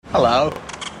Hello.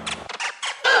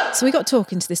 So we got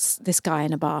talking to this guy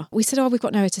in a bar. We said, we've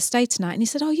got nowhere to stay tonight. And he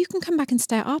said, you can come back and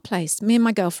stay at our place. Me and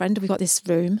my girlfriend, we got this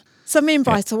room. So me and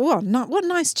Bri thought, what a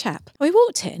nice chap. And we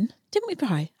walked in, didn't we,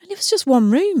 Bri? And it was just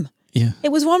one room. Yeah.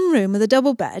 It was one room with a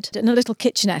double bed and a little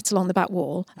kitchenette along the back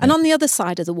wall. Yeah. And on the other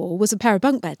side of the wall was a pair of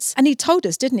bunk beds. And he told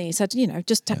us, didn't he? He said,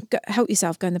 just help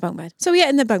yourself, go in the bunk bed. So we get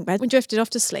in the bunk bed, we drifted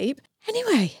off to sleep.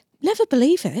 Anyway, never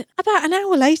believe it. About an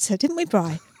hour later, didn't we,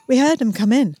 Bri? We heard them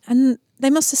come in and they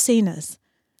must have seen us.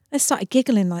 They started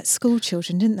giggling like school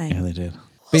children, didn't they? Yeah, they did.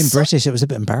 Being British, it was a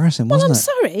bit embarrassing, wasn't it?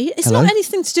 Well, I'm sorry. It's not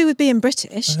anything to do with being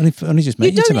British. Only just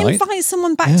met you tonight. You don't invite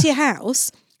someone back to your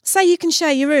house, say you can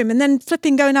share your room, and then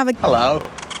flipping go and have a... Hello.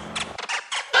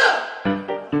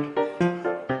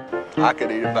 I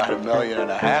could eat about 1.5 million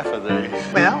of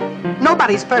these. Well,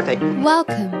 nobody's perfect.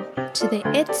 Welcome to the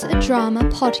It's a Drama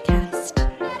podcast.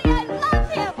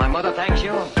 My mother thanks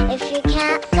you. If you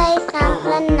can't say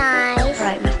something nice. All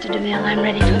right, Mr. DeMille, I'm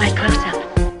ready for my close-up.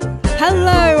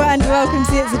 Hello and welcome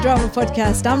to the It's a Drama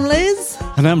podcast. I'm Liz.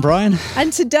 And I'm Brian.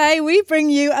 And today we bring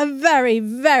you a very,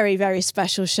 very, very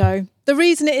special show. The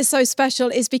reason it is so special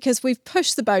is because we've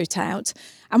pushed the boat out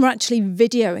and we're actually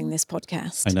videoing this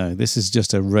podcast. I know, this is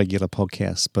just a regular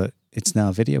podcast, but it's now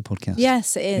a video podcast.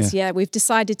 Yes, it is. Yeah, we've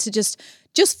decided to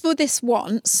just for this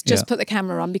once, put the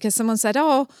camera on because someone said,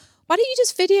 why don't you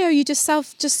just video? You just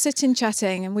sitting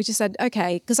chatting. And we just said,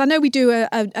 okay, because I know we do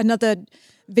another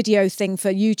video thing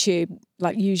for YouTube,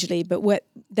 like usually, but we're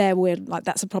like,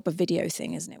 that's a proper video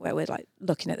thing, isn't it? Where we're like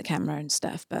looking at the camera and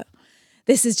stuff. But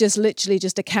this is just literally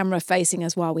just a camera facing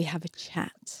us while we have a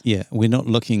chat. Yeah, we're not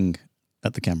looking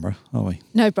at the camera, are we?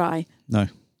 No, Bri. No.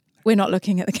 We're not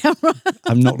looking at the camera.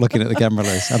 I'm not looking at the camera,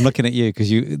 Liz. I'm looking at you because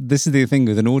this is the thing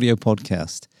with an audio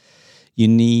podcast. You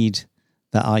need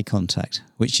that eye contact,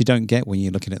 which you don't get when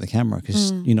you're looking at the camera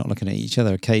because you're not looking at each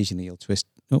other. Occasionally you'll twist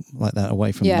like that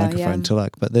away from the microphone to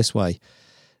look, but this way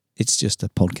it's just a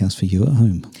podcast for you at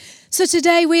home. So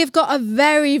today we have got a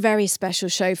very, very special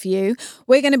show for you.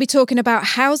 We're going to be talking about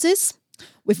houses.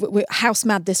 We're house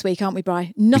mad this week, aren't we,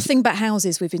 Bri? Nothing but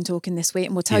houses we've been talking this week,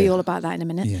 and we'll tell you all about that in a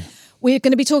minute. Yeah. We're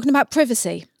going to be talking about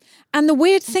privacy and the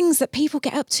weird things that people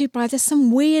get up to, Bri. There's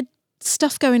some weird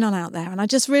stuff going on out there, and I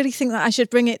just really think that I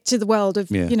should bring it to the world of,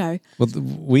 Well,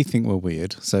 we think we're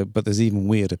weird, but there's even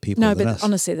weirder people than us. No, but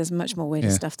honestly, there's much more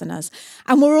weirder stuff than us.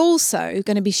 And we're also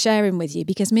going to be sharing with you,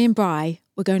 because me and Bri,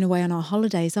 we're going away on our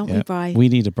holidays, aren't we, Bri? We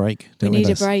need a break, don't we? We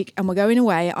need a break, and we're going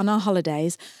away on our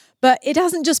holidays. But it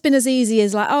hasn't just been as easy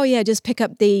as like, just pick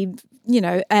up the,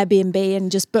 Airbnb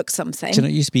and just book something. Do you know,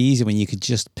 it used to be easy when you could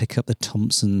just pick up the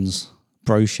Thompsons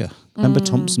brochure. Remember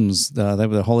Thompson's? They were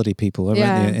the holiday people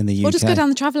in the UK. Or just go down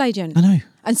the travel agent. I know.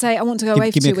 And say, I want to go away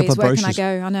for 2 weeks. Where can I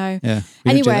go? I know. Yeah.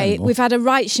 Anyway, we've had a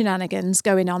right shenanigans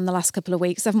going on the last couple of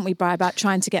weeks, haven't we, Bri, about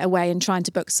trying to get away and trying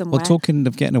to book somewhere. Well, talking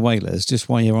of getting away, Liz, just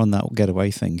while you're on that getaway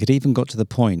thing, it even got to the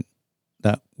point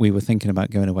that we were thinking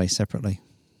about going away separately.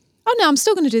 Oh, no, I'm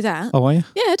still going to do that. Oh, are you?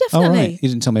 Yeah, definitely. Oh, right. You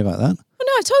didn't tell me about that. Oh,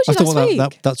 no, I told you last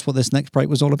week. That's what this next break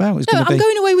was all about. I'm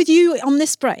going away with you on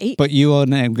this break. But you are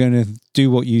now going to do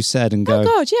what you said and go. Oh,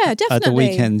 God, yeah, definitely. At the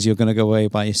weekends, you're going to go away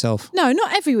by yourself. No,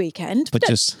 not every weekend. But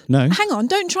no. Hang on,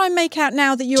 don't try and make out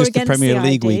now that you're against the Just the Premier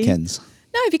League ID. weekends.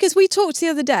 No, because we talked the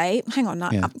other day. Hang on,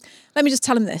 let me just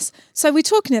tell him this. So we're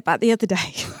talking about the other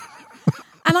day.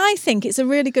 And I think it's a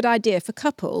really good idea for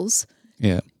couples.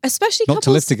 Yeah. Especially not couples.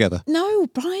 to live together. No,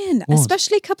 Brian. What?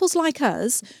 Especially couples like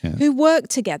us who work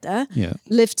together,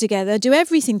 live together, do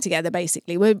everything together,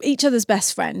 basically. We're each other's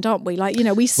best friend, aren't we? Like,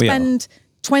 we spend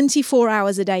 24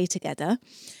 hours a day together.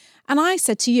 And I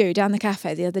said to you down the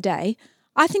cafe the other day,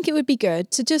 I think it would be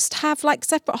good to just have like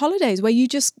separate holidays where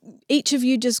each of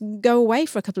you just go away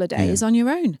for a couple of days on your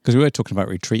own. Because we were talking about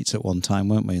retreats at one time,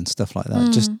 weren't we, and stuff like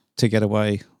that. Just to get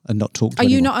away and not talk to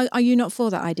anyone. Are you not for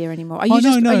that idea anymore?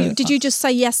 Did you just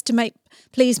say yes to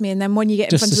please me, and then when you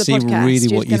get in front of the podcast, really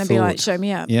you're going to be like, show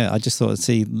me up? Yeah, I just thought,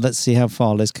 let's see how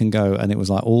far Liz can go, and it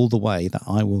was like all the way that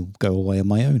I will go away on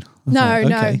my own.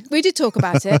 No, we did talk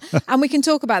about it, and we can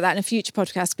talk about that in a future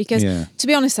podcast, because to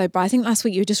be honest though, Bri, I think last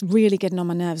week you were just really getting on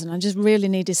my nerves, and I just really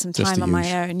needed some time on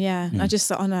my own. Yeah. I just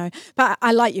thought, oh no, but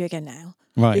I like you again now.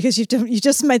 Right. Because you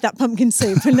just made that pumpkin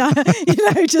soup, and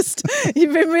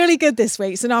you've been really good this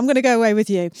week. So now I'm going to go away with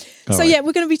you. All right.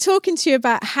 We're going to be talking to you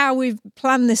about how we've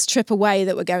planned this trip away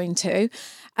that we're going to,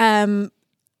 and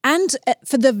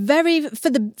for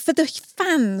the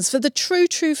fans, for the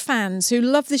true fans who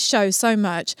love this show so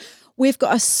much, we've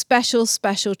got a special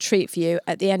treat for you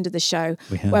at the end of the show,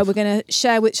 where we're going to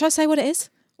share with. Shall I say what it is?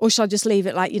 Or shall I just leave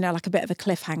it like, like a bit of a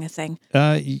cliffhanger thing?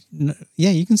 Yeah,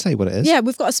 you can say what it is. Yeah,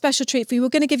 we've got a special treat for you. We're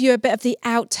going to give you a bit of the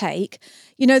outtake.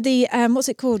 You know, the, what's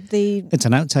it called? It's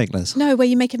an outtake, Liz. No, where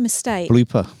you make a mistake.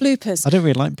 Bloopers. I don't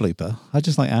really like blooper. I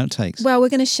just like outtakes. Well, we're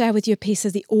going to share with you a piece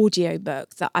of the audio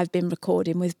book that I've been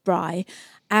recording with Bri.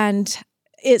 And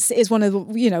it's one of the,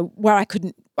 where I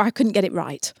couldn't get it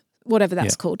right. Whatever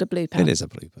that's called, a blooper. It is a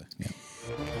blooper, yeah.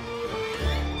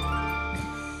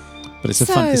 But it's a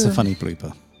funny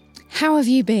blooper. How have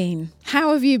you been?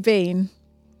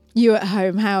 You at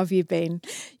home, how have you been?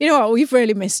 You know what? We've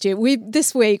really missed you.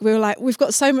 This week we were like, we've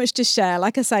got so much to share.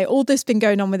 Like I say, all this been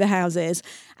going on with the houses,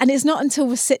 and it's not until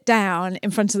we sit down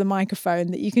in front of the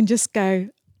microphone that you can just go,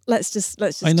 let's just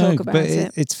talk about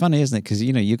it. It's funny, isn't it? Because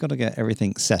you've got to get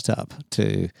everything set up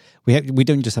to. We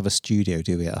don't just have a studio,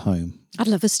 do we, at home? I'd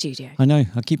love a studio. I know.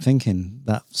 I keep thinking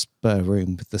that spare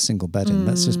room with the single bed in.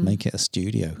 Let's just make it a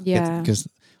studio. Yeah. Because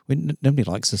nobody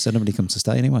likes us, so nobody comes to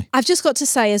stay anyway. I've just got to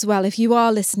say as well, if you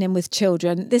are listening with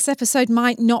children, this episode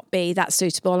might not be that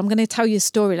suitable. I'm going to tell you a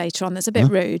story later on that's a bit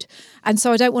rude, and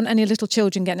so I don't want any little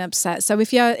children getting upset. So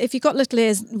if you've got little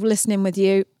ears listening with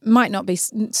you, might not be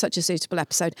such a suitable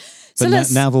episode. So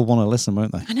now they'll want to listen,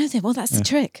 won't they? I know they will. That's the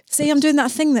trick. See, I'm doing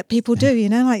that thing that people do.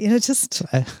 Just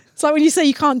it's like when you say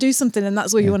you can't do something, and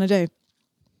that's what you want to do.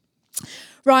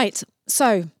 Right.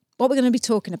 So what we're going to be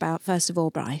talking about first of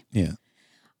all, Bri. Yeah.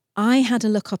 I had a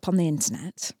look up on the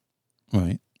internet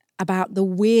about the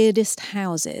weirdest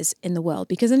houses in the world,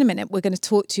 because in a minute we're going to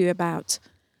talk to you about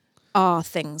our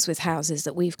things with houses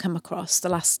that we've come across the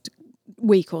last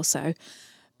week or so.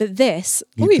 But this,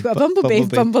 you've got a bumblebee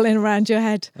bumbling around your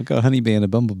head. I've got a honeybee and a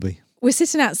bumblebee. We're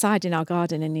sitting outside in our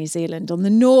garden in New Zealand, in the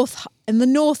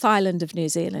North Island of New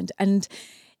Zealand, and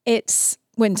it's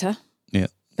winter. Yeah.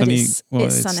 But it's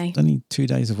sunny. Only 2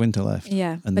 days of winter left.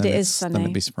 Yeah, and but then it is sunny. Then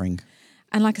it'll be spring.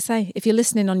 And like I say, if you're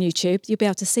listening on YouTube, you'll be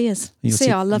able to see us. You'll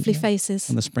see our lovely faces.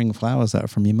 And the spring flowers that are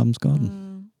from your mum's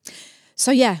garden.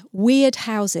 So yeah, weird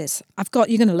houses.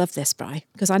 You're going to love this, Bri,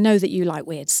 because I know that you like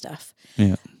weird stuff.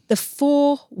 Yeah. The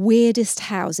 4 weirdest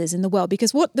houses in the world.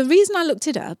 Because the reason I looked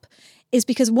it up is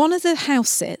because one of the house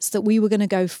sits that we were going to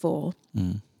go for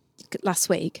last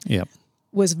week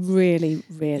was really,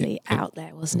 really out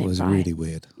there, wasn't it? It was Bri? really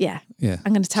weird. Yeah. Yeah.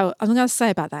 I'm going to say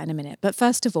about that in a minute. But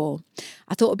first of all,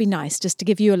 I thought it would be nice just to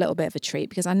give you a little bit of a treat,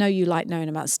 because I know you like knowing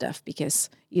about stuff because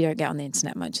you don't get on the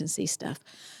internet much and see stuff.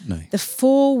 No. The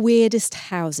 4 weirdest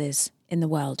houses in the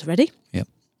world. Ready? Yep.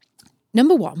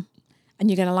 Number 1, and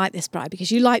you're going to like this, Bri,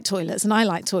 because you like toilets and I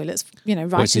like toilets, right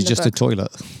Which is just book. a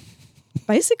toilet.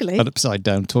 Basically. An upside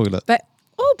down toilet. But,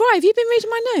 Bri, have you been reading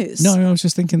my notes? No, I was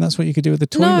just thinking that's what you could do with the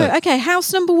toilet. No, okay.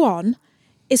 House number 1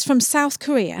 is from South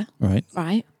Korea. Right.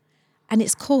 Right. And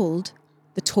it's called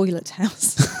the Toilet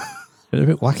House. They're a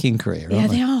bit wacky in Korea,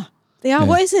 aren't they? They are. They are. Yeah.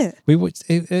 What is it? We went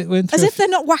As if they're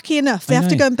not wacky enough. They I have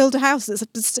to know. go and build a house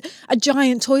that's a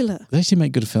giant toilet. They actually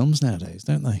make good films nowadays,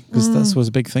 don't they? Because that was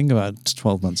a big thing about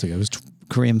 12 months ago, was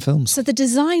Korean films. So the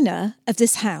designer of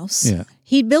this house, Yeah.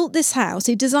 he built this house,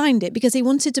 he designed it because he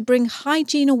wanted to bring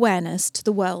hygiene awareness to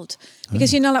the world.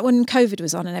 Because, like when COVID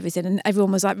was on and everything, and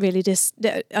everyone was like really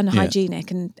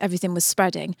unhygienic and everything was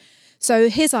spreading. So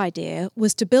his idea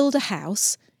was to build a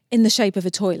house in the shape of a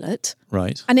toilet.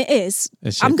 Right. And it is.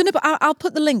 It's I'll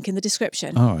put the link in the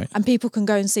description. All right. And people can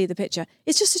go and see the picture.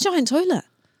 It's just a giant toilet.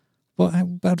 Well,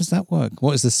 how does that work?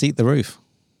 What is the seat, the roof?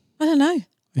 I don't know.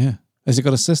 Yeah. Has it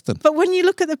got a cistern? But when you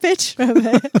look at the picture of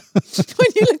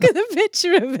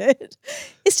it,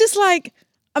 it's just like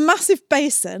a massive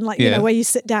basin, like, Yeah. where you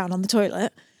sit down on the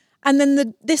toilet. And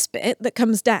then this bit that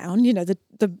comes down,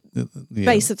 the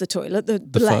base of the toilet, the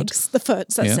legs, the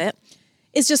foots, that's it.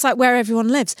 It's just like where everyone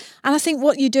lives. And I think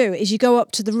what you do is you go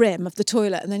up to the rim of the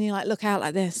toilet and then you look out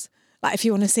like this. Like if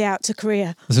you want to see out to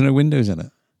Korea. There's no windows in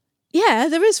it? Yeah,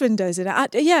 there is windows in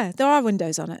it. There are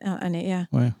windows on it. Yeah.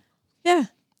 Wow. Yeah.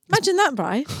 Imagine that,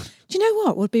 Bri. Do you know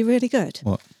what would be really good?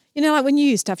 What? Like when you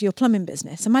used to have your plumbing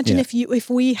business. Imagine Yeah. if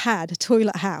we had a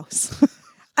toilet house.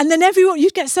 And then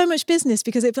you'd get so much business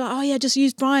because it'd be like, oh yeah, just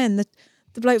use Brian, the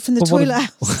bloke from the Well, toilet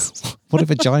house. What if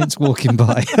a giant's walking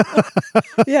by?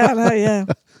 Yeah, I know, yeah.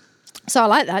 So I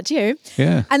like that, do you?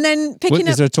 Yeah. And then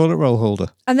Is there a toilet roll holder?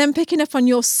 picking up on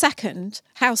your second,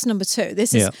 house number 2.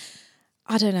 This is,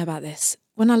 I don't know about this.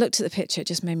 When I looked at the picture, it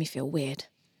just made me feel weird.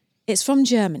 It's from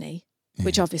Germany,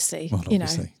 which obviously,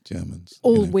 obviously, Germans.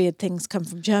 all weird things come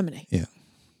from Germany. Yeah.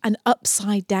 An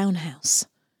upside down house.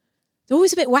 They're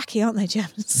always a bit wacky, aren't they,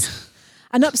 Germans?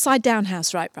 An upside down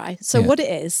house, right? So what it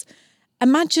is,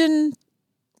 imagine,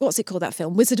 what's it called, that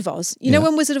film? Wizard of Oz. You know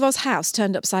when Wizard of Oz house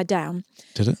turned upside down?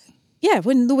 Did it? Yeah,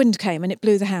 when the wind came and it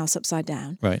blew the house upside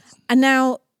down. Right. And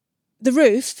now the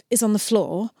roof is on the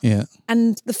floor, Yeah.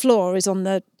 and the floor is on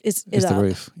the is Is the up.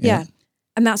 roof, Yeah. yeah.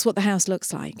 And that's what the house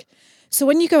looks like. So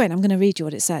when you go in, I'm going to read you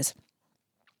what it says.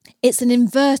 It's an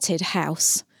inverted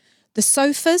house. The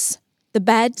sofas, the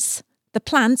beds, the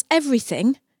plants,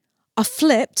 everything are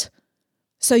flipped,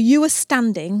 so you are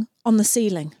standing on the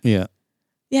ceiling. Yeah.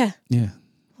 Yeah. Yeah.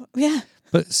 Yeah.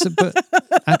 But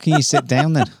how can you sit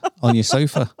down then on your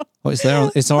sofa? Well, it's there. I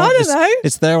don't know.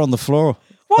 It's there on the floor.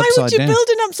 Why would upside you down. build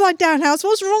an upside down house?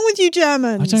 What's wrong with you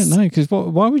Germans? I don't know, because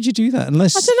why would you do that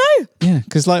unless? I don't know. Yeah,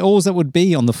 because like all that would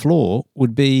be on the floor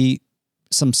would be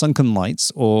some sunken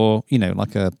lights, or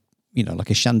like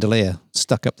a chandelier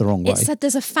stuck up the wrong way. It said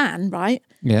there's a fan, right?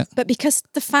 Yeah, But because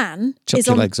the fan chop is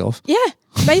your on, legs off. Yeah,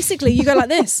 basically you go like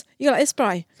this. You go like this,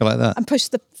 Bri, Go like that. and push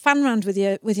the fan round with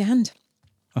your hand.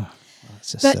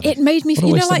 It's just But silly. it made me, What a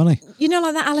waste of money.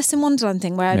 like that Alice in Wonderland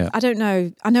thing where Yeah. I don't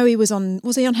know. I know he was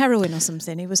he on heroin or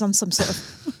something? He was on some sort of.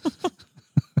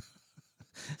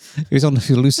 He was on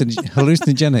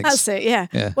hallucinogenics. That's it. Yeah.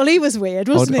 Yeah. Well, he was weird,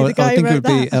 wasn't he? The guy I think who it wrote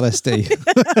would be that. LSD.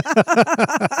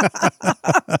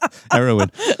 Heroin.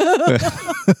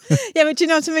 Yeah, but do you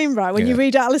know what I mean, right? When you Yeah.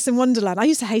 read Alice in Wonderland, I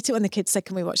used to hate it when the kids said,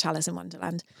 "Can we watch Alice in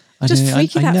Wonderland?" I Just know,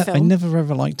 freaky that I film. never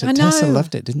ever liked it. I know. Tessa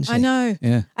loved it, didn't she? I know.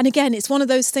 Yeah. And again, it's one of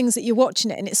those things that you're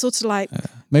watching it and it's sort of like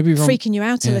Maybe you're freaking you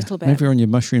out a little bit. Maybe you're on your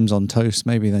mushrooms on toast.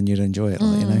 Maybe then you'd enjoy it,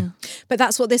 But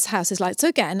that's what this house is like. So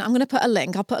again, I'm going to put a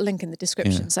link. I'll put a link in the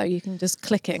description so you can just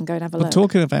click it and go and have a But look.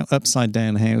 talking about upside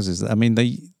down houses, I mean,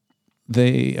 they.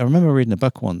 I remember reading a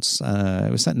book once.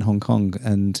 It was set in Hong Kong,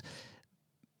 and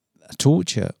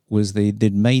torture was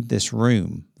they'd made this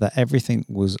room that everything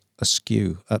was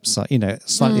askew, upside,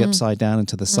 slightly upside down and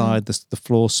to the side. The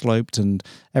floor sloped, and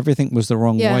everything was the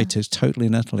wrong Yeah. way to totally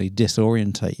and utterly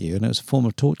disorientate you, and it was a form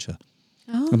of torture.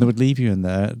 Oh. And they would leave you in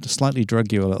there, slightly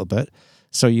drug you a little bit,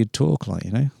 so you'd talk like,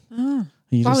 Oh.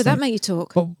 You Why just would that think- make you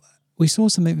talk? Well, we saw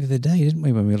something the other day, didn't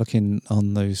we, when we were looking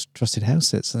on those trusted house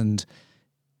sits, and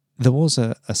there was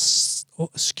a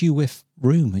skew-whiff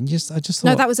room, and I just thought...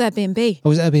 No, that was Airbnb. Oh,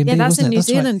 was it Airbnb? Yeah, that's wasn't in it? New That's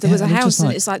right. Zealand. There Yeah, was a and it house, like-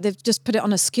 and it's like they've just put it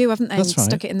on a skew, haven't they? That's And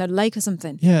stuck right. it in the lake or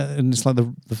something. Yeah, and it's like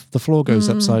the floor goes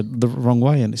upside the wrong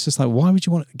way, and it's just like, why would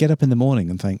you want to get up in the morning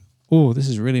and think, oh, this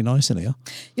is really nice in here?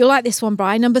 You'll like this one,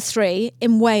 Brian. Number 3,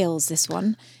 in Wales, this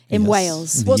one. In Yes,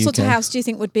 Wales. in the What sort of UK. house do you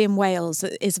think would be in Wales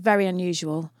that is very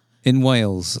unusual? In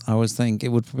Wales, I would think it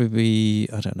would probably be,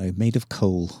 I don't know, made of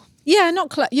coal, Yeah,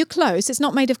 you're close. It's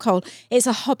not made of coal. It's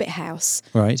a hobbit house.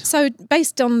 right? So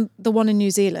based on the one in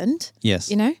New Zealand, Yes.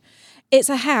 it's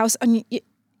a house, and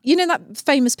you know that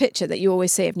famous picture that you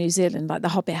always see of New Zealand, like the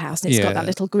Hobbit house, and it's got that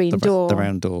little green door. The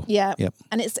round door. Yeah. Yep.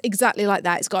 And it's exactly like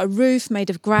that. It's got a roof made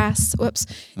of grass. Whoops.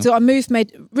 It's got a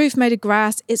roof made of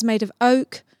grass. It's made of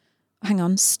oak. Hang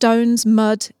on. Stones,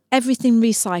 mud, everything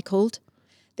recycled.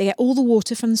 They get all the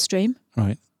water from the stream.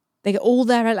 Right. They get all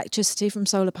their electricity from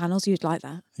solar panels. You'd like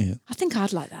that. Yeah. I think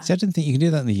I'd like that. See, I didn't think you can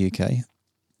do that in the UK.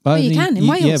 Well, you can in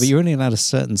Wales. Yeah, but you're only allowed a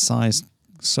certain size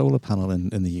solar panel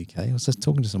in the UK. I was just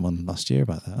talking to someone last year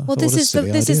about that. I Well, thought, this what a is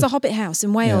silly this is idea. the Hobbit house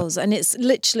in Wales, and it's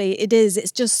literally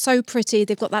it's just so pretty.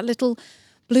 They've got that little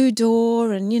blue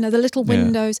door, and the little Yeah.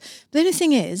 windows. The only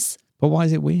thing is, But why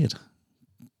is it weird?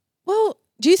 well,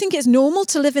 do you think it's normal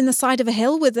to live in the side of a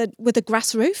hill with a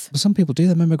grass roof? Well, some people do.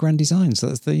 They remember Grand Design, so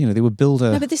that's they would build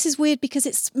a. No, but this is weird because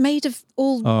it's made of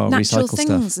all Oh, natural recycled things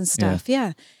stuff. and stuff.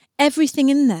 Yeah. Everything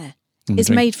in there and is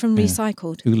drink- made from yeah.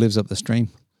 recycled. Who lives up the stream?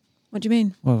 What do you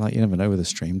mean? Well, like you never know with a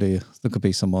stream, do you? There could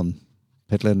be someone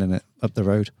piddling in it up the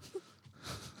road.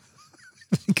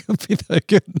 It could be that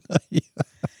good.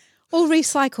 All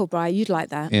recycled, Brian. You'd like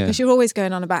that Yeah. because you're always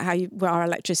going on about how our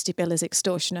electricity bill is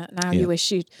extortionate, and how Yeah. you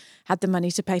wish you had the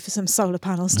money to pay for some solar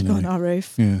panels to go on our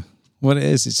roof. Yeah. What it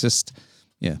is, it's just,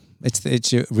 yeah,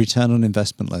 it's your return on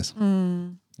investment, Liz.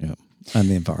 Mm. Yeah. And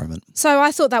the environment. So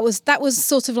I thought that was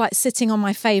sort of like sitting on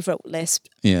my favourite list,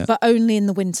 Yeah. but only in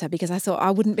the winter because I thought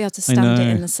I wouldn't be able to stand it know.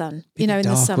 in the sun. Be In the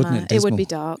dark, summer, wouldn't it would be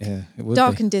Dismal. dark. Yeah, it would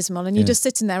Dark be. and dismal, and you're Yeah. just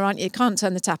sitting there, aren't you? You can't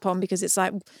turn the tap on because it's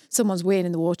like someone's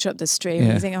weeing the water up the stream. And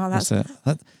Yeah. you think, oh, that's it.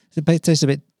 It tastes a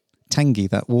bit tangy,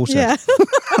 that water. yeah.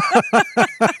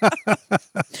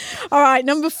 All right,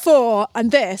 number 4, and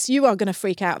this, you are going to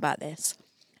freak out about this.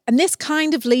 And this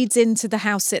kind of leads into the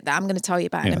house sit that I'm going to tell you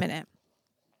about in a Yeah. minute.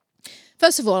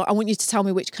 First of all, I want you to tell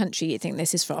me which country you think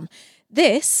this is from.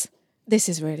 This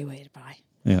is really weird, Bri.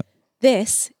 Yeah.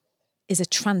 This is a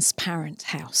transparent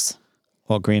house.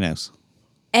 What greenhouse?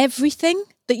 Everything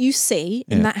that you see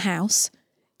in Yeah. that house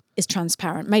is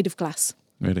transparent, made of glass.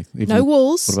 Really? No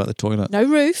walls. What about the toilet? No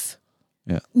roof.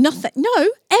 Yeah. Nothing. No,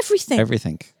 everything.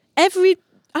 Everything. I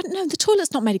don't know, the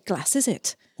toilet's not made of glass, is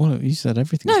it? Well, you said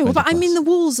everything. No, but I mean the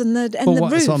walls and the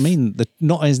roof. That's what I mean.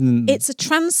 Not as in. It's a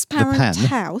transparent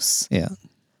house. Yeah.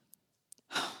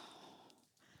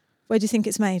 Where do you think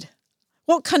it's made?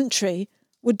 What country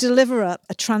would deliver up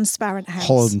a transparent house?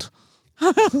 Holland.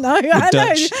 No, I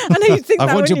know you think that.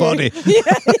 I want your body.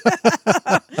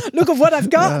 Yeah. Look at what I've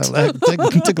got.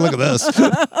 Take a look at this.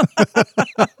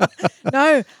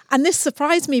 No, and this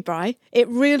surprised me, Bri. It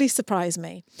really surprised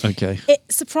me. Okay.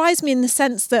 It surprised me in the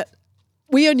sense that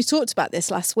we only talked about this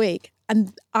last week,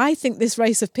 and I think this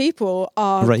race of people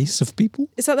are... Race of people?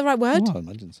 Is that the right word? Oh, I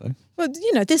imagine so. Well,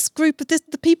 this group of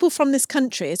the people from this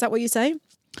country, is that what you say?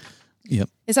 Yep.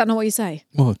 Is that not what you say?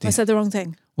 Well, I said the wrong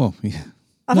thing. Well, yeah.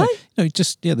 Have I? No,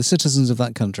 the citizens of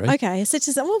that country. Okay,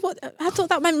 citizens. Well, I thought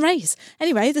that meant race.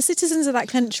 Anyway, the citizens of that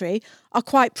country are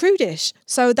quite prudish,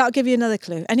 so that'll give you another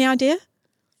clue. Any idea?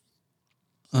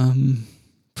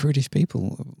 Prudish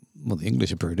people. Well, the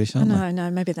English are prudish, aren't they?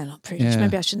 No, maybe they're not prudish. Yeah.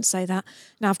 Maybe I shouldn't say that.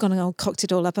 Now I've gone and all cocked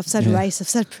it all up. I've said race. I've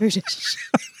said prudish.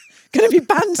 Going to be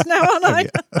banned now, aren't I?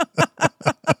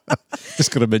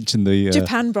 Just got to mention the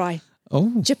Japan, Bri.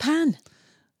 Oh, Japan.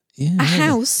 yeah. A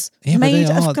house Yeah, but made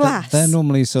they of are. glass. They're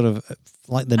normally sort of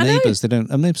like the I know. neighbours. They don't.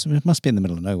 I mean, it must be in the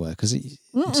middle of nowhere because.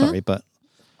 Sorry, but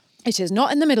It is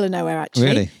not in the middle of nowhere, actually.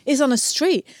 Really? It's on a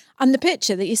street. And the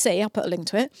picture that you see, I'll put a link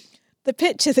to it. The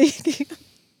picture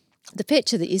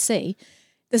that you see,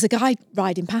 there's a guy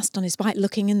riding past on his bike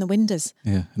looking in the windows.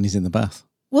 yeah, and he's in the bath.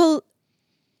 Well,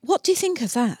 what do you think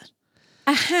of that?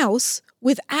 A house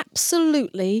with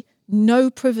absolutely no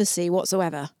privacy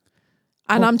whatsoever.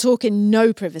 And I'm talking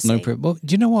no privacy. Well,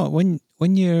 do you know what? When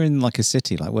you're in like a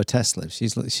city, like where Tess lives, she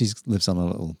lives on a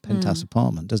little penthouse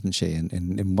apartment, doesn't she,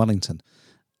 in Wellington?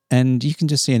 And you can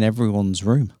just see in everyone's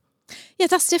room. Yeah,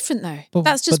 that's different though. But-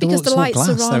 That's just but because it's the all lights glass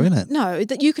are though, on. innit? No,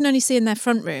 that you can only see in their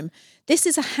front room. This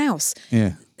is a house.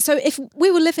 Yeah. So if we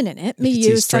were living in it, me, could see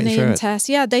you, straight Sunny through and it. Tess,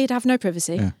 they'd have no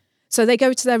privacy. Yeah. So they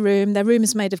go to their room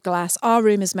is made of glass, our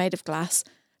room is made of glass.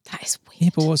 That is weird. Yeah,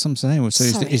 but what I'm saying, so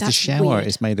Sorry, is the that's shower weird.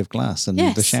 is made of glass, and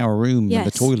Yes. the shower room and the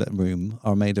Yes. toilet room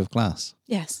are made of glass.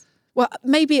 Yes. Well,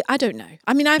 maybe, I don't know.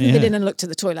 I mean, I haven't been Yeah. in and looked at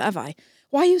the toilet, have I?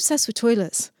 Why are you obsessed with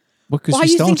toilets? Well, because Why are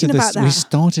you thinking about We that?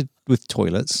 started with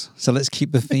toilets, so let's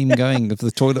keep the theme going of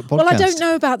the toilet podcast. Well, I don't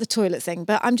know about the toilet thing,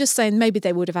 but I'm just saying maybe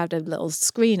they would have had a little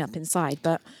screen up inside.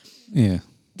 But Yeah.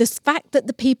 the fact that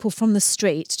the people from the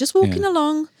street just walking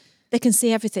along, they can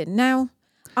see everything. Now,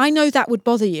 I know that would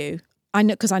bother you. I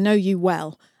know because I know you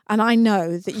well, and I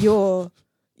know that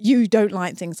you don't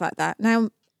like things like that. Now,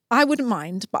 I wouldn't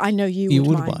mind, but I know you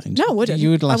would mind. No, I wouldn't.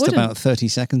 You would I last wouldn't. about 30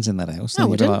 seconds in that house. No, I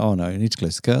Then you'd be wouldn't. like, oh no, you need to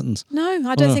close the curtains. No,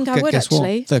 I don't think I would guess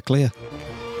actually. What? They're clear.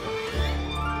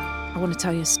 I want to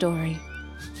tell you a story.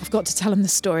 I've got to tell them the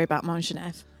story about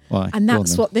Montgenèvre. Why? And Go on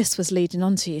that's then. what this was leading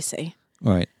on to, you see.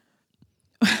 Right.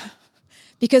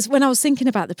 Because when I was thinking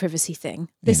about the privacy thing,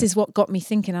 this is what got me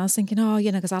thinking. I was thinking,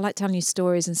 because I like telling you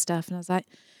stories and stuff. And I was like,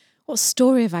 what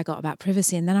story have I got about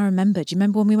privacy? And then I remembered, do you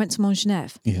remember when we went to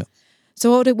Montgenèvre? Yeah. So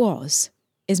what it was,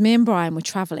 is me and Brian were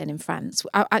travelling in France.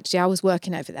 I was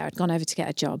working over there. I'd gone over to get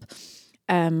a job.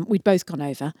 We'd both gone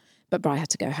over, but Brian had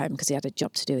to go home because he had a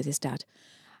job to do with his dad.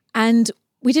 And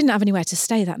we didn't have anywhere to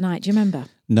stay that night. Do you remember?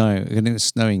 No, and it was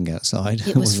snowing outside.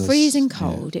 It was freezing Yeah.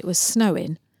 cold. It was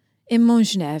snowing in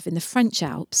Montgenèvre in the French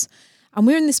Alps. And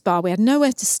we were in this bar. We had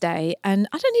nowhere to stay. And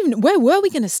I don't even know, where were we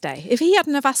going to stay? If he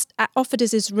hadn't have offered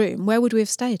us his room, where would we have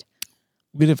stayed?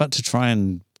 We'd have had to try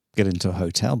and get into a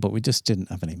hotel, but we just didn't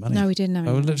have any money. No, we didn't have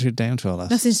I any was money. literally down to our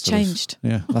last. Nothing's sort of- changed.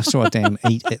 Yeah, last year I down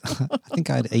I think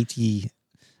I had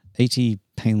 80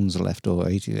 pounds left, or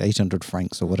 800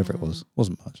 francs, or whatever it was.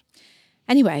 Wasn't much.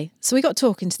 Anyway, so we got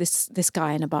talking to this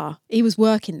guy in a bar. He was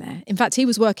working there. In fact, he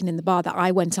was working in the bar that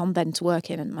I went on then to work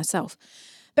in, and myself.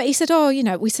 But he said,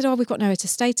 we said, we've got nowhere to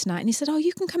stay tonight. And he said,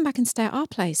 you can come back and stay at our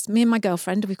place. Me and my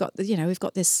girlfriend, we've got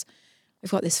this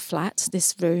flat,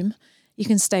 this room. You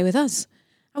can stay with us.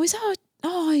 And we said,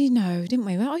 didn't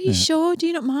we? Are you sure? Do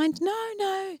you not mind?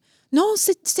 No,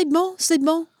 c'est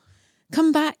bon.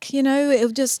 Come back, it'll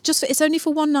just it's only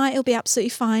for one night. It'll be absolutely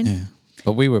fine. Yeah,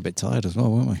 but we were a bit tired as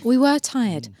well, weren't we? We were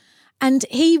tired. And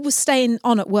he was staying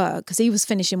on at work because he was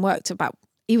finishing work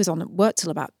he was on at work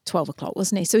till about 12 o'clock,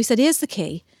 wasn't he? So he said, here's the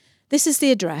key. This is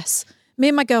the address. Me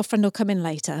and my girlfriend will come in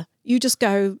later. You just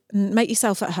go and make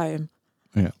yourself at home.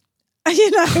 Yeah.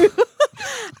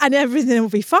 And everything will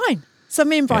be fine. So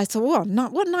me and Bryce thought,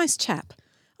 what a nice chap.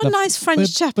 A nice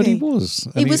French chappy. But he was.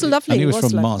 He was lovely. And he was He from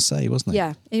lovely. Marseille, wasn't he?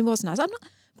 Yeah, he was nice. I'm not,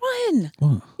 Brian,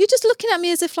 What? you're just looking at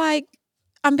me as if like,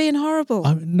 I'm being horrible.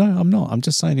 No, I'm not. I'm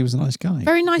just saying he was a nice guy.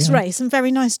 Very nice race and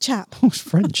very nice chap. Oh, it's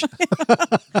French.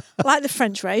 Like the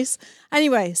French race.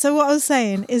 Anyway, so what I was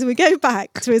saying is we go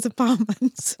back to his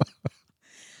apartment.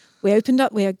 We opened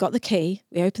up, we had got the key,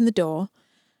 we opened the door,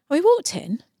 and we walked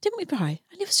in, didn't we, Bri?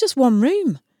 And it was just one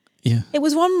room. Yeah. It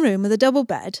was one room with a double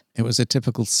bed. It was a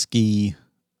typical ski,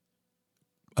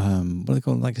 what do they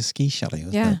call it? Like a ski chalet,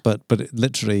 wasn't Yeah. it? But it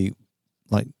literally,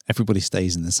 like, everybody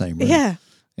stays in the same room. Yeah.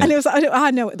 And it was,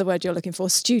 I know what the word you're looking for,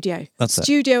 studio. That's it.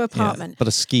 Studio apartment. Yeah, but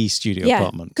a ski studio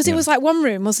apartment. Because it was like one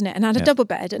room, wasn't it? And had a double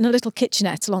bed and a little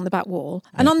kitchenette along the back wall.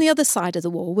 And on the other side of the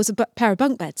wall was a pair of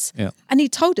bunk beds. Yeah. And he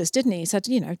told us, didn't he? He said,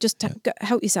 just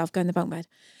help yourself, go in the bunk bed.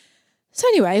 So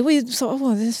anyway, we thought,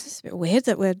 well, this is a bit weird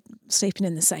that we're sleeping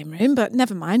in the same room, but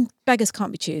never mind. Beggars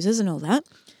can't be choosers and all that.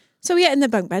 So we get in the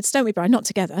bunk beds, don't we, Bri? Not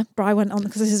together. Bri went on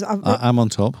because this is. I'm on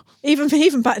top.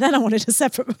 Even back then, I wanted a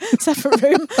separate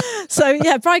room. So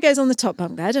yeah, Bri goes on the top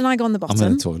bunk bed, and I go on the bottom. I'm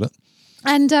in the toilet.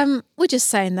 And we're just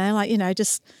saying there, like,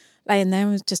 just laying there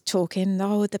and just talking.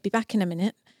 Oh, they'll be back in a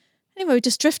minute. Anyway, we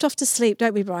just drift off to sleep,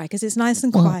 don't we, Bri? Because it's nice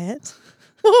and quiet.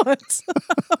 What?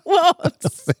 What?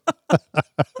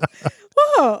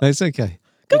 What? No, it's okay.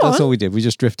 Go That's on. all we did. We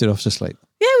just drifted off to sleep.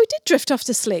 Yeah, we did drift off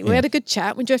to sleep. We Yeah. had a good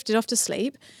chat. We drifted off to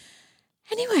sleep.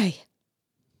 Anyway,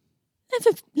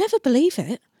 never believe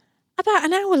it. About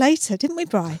an hour later, didn't we,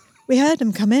 Bri? We heard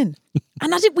him come in.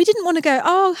 And we didn't want to go,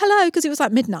 oh, hello, because it was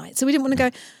like midnight. So we didn't want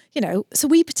to go, so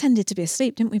we pretended to be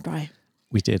asleep, didn't we, Bri?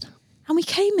 We did. And they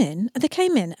came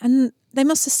in and they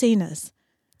must have seen us.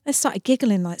 They started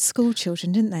giggling like school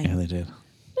children, didn't they? Yeah, they did.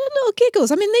 Little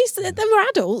giggles. I mean, they were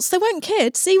adults. They weren't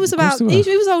kids. He was course about, they were.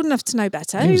 he was old enough to know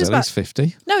better. He was at about, least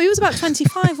 50. no, he was about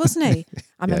 25, wasn't he?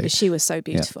 I remember she was so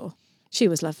beautiful. She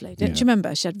was lovely. Don't you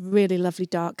remember? She had really lovely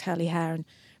dark curly hair and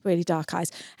really dark eyes.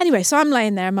 Anyway, so I'm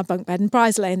laying there in my bunk bed and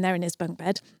Bri's laying there in his bunk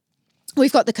bed.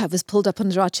 We've got the covers pulled up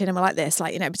under our chin and we're like this,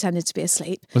 like, pretending to be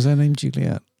asleep. Was her name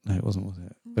Juliet? No, it wasn't, was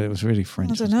it? But it was really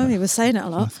French. I don't wasn't know. it? He was saying it a I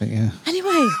lot. think, yeah.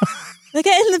 Anyway, they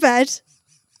get in the bed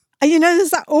and there's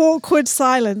that awkward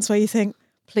silence where you think,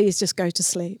 please just go to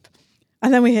sleep.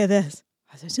 And then we hear this.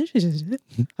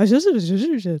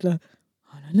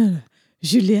 No.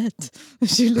 Juliet.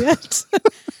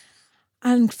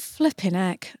 And flipping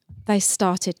heck, they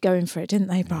started going for it, didn't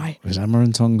they, Bri? It was hammer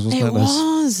and tongs, wasn't it? It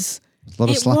was. There's a lot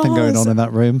of It slapping going was. on in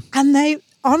that room. And they,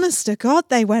 honest to God,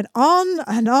 they went on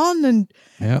and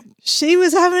Yeah. she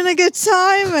was having a good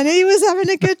time and he was having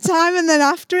a good time. And then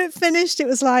after it finished, it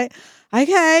was like,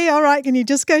 okay, all right, can you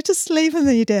just go to sleep? And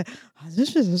then you did,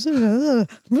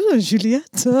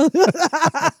 Juliet. And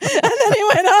then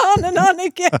it went on and on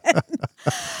again.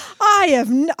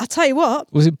 I'll tell you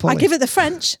what. Was it I Polly? give it the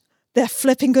French. They're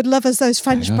flipping good lovers, those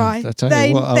French know. Bri. I tell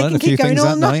you what, I They learned can a few keep going things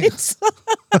all that night.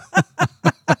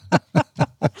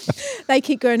 They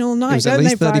keep going all night, was at don't they,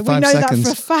 least Bri? We 35 know seconds. that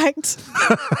for a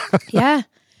fact. Yeah.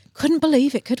 Couldn't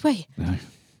believe it, could we? No.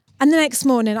 And the next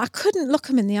morning, I couldn't look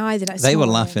them in the eye the next They were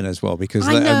morning. laughing as well because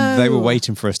I they were know.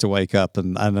 waiting for us to wake up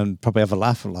and probably have a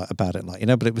laugh about it,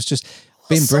 but it was just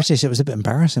being British. It was a bit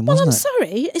embarrassing, Well, wasn't I'm it?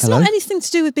 sorry. It's Hello? not anything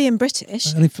to do with being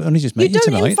British. Only just met You you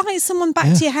don't tonight. invite someone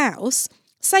back to your house,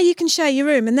 say you can share your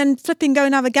room, and then flipping go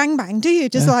and have a gangbang, do you?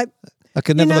 Just like, I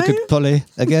could never look know? at Polly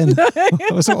again.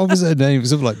 What was her name? It was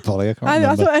something like Polly. I can't I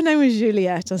remember. thought her name was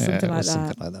Juliet or Yeah, something it like was that.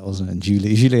 something like that, wasn't it? And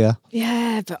Julia.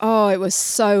 Yeah, but it was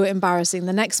so embarrassing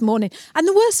the next morning. And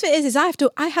the worst bit is I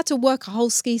had to work a whole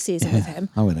ski season with him.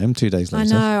 I went home 2 days I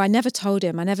later. know. I never told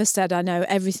him. I never said I know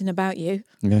everything about you.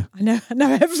 Yeah. I know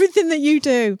everything that you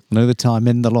do. Know the time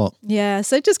in the lot. Yeah.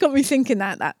 So it just got me thinking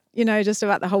that just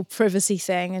about the whole privacy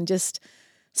thing and just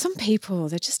some people,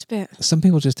 they're just a bit. Some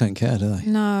people just don't care, do they?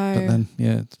 No. But then,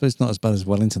 yeah, it's not as bad as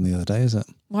Wellington the other day, is it?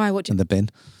 Why? What do In you? the bin.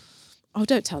 Oh,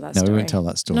 don't tell that No, story. we won't tell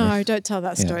that story. No, don't tell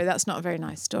that Yeah. story. That's not a very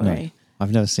nice No, story.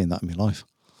 I've never seen that in my life.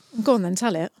 Go on then,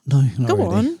 tell it. No, not Go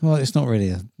really. on. Well, it's not really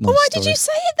a nice Well, why story. did you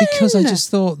say it then? Because I just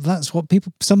thought that's what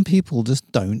some people just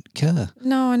don't care.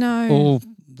 No, I know. Or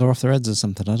they're off their heads or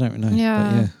something. I don't know. But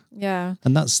Yeah. yeah. Yeah.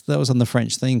 And that was on the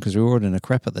French theme because we were ordering a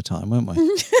crepe at the time, weren't we?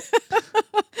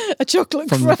 A chocolate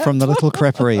From crepe. from the little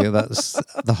creperie that's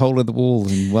the hole in the wall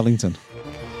in Wellington.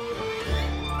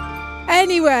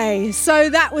 Anyway, so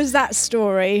that was that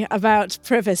story about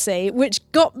privacy, which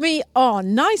got me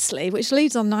on nicely, which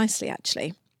leads on nicely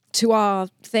actually to our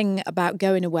thing about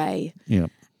going away Yeah.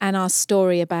 and our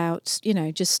story about,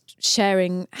 just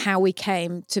sharing how we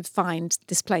came to find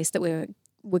this place that we're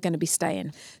going to be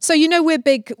staying. So,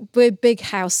 we're big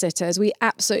house sitters. We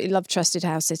absolutely love trusted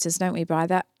house sitters, don't we, Bri?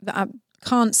 That I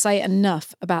can't say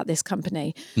enough about this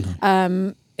company.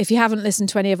 If you haven't listened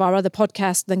to any of our other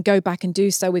podcasts, then go back and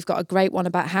do so. We've got a great one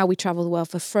about how we travel the world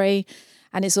for free.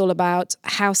 and it's all about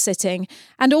house sitting.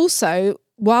 And also,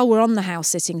 while we're on the house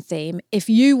sitting theme, if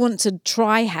you want to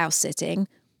try house sitting,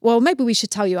 well, maybe we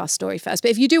should tell you our story first.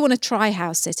 But if you do want to try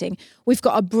house sitting, we've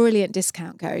got a brilliant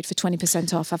discount code for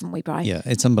 20% off, haven't we, Brian? Yeah,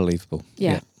 it's unbelievable.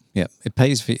 Yeah. Yeah. It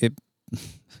pays for it.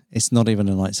 It's not even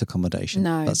a night's accommodation.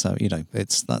 No. That's how,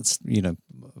 that's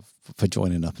for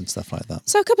joining up and stuff like that.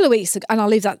 So a couple of weeks ago, and I'll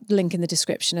leave that link in the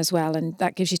description as well, and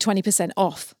that gives you 20%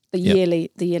 off the yearly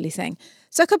thing.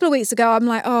 So a couple of weeks ago, I'm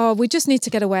like, oh, we just need to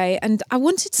get away. And I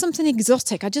wanted something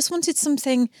exotic. I just wanted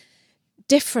something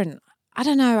different. I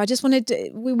don't know. I just wanted,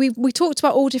 we talked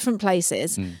about all different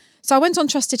places. So I went on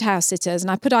Trusted House Sitters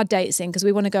and I put our dates in because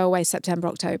we want to go away September,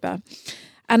 October.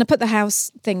 And I put the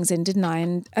house things in, didn't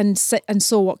I? And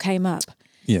saw what came up.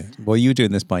 Yeah. Well, you were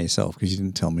doing this by yourself because you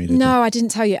didn't tell me, did you? No, I didn't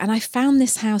tell you. And I found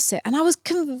this house sit and I was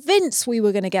convinced we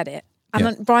were going to get it. And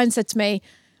then Brian said to me,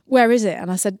 where is it?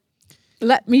 And I said,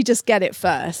 let me just get it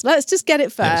first. Let's just get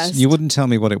it first. Yes. You wouldn't tell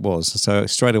me what it was. So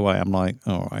straight away, I'm like,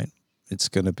 all right, it's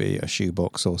going to be a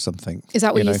shoebox or something. Is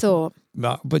that what you thought?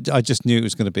 But I just knew it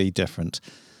was going to be different.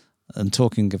 And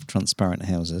talking of transparent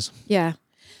houses. Yeah.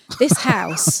 This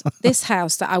house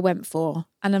that I went for,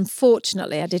 and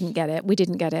unfortunately I didn't get it. We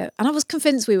didn't get it. And I was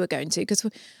convinced we were going to because,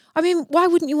 why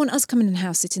wouldn't you want us coming in and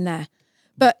house sitting there?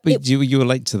 But you were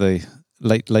late to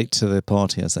the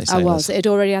party, as they say. I was. It had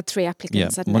already had 3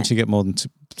 applicants, hadn't once it? you get more than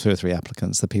 2 or 3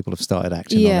 applicants, the people have started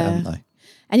acting on it, haven't they?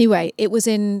 Anyway, it was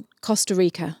in Costa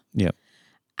Rica. Yeah.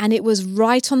 And it was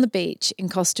right on the beach in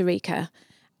Costa Rica.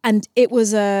 And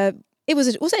was it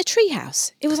a tree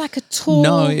house? It was like a tall...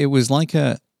 No, it was like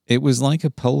a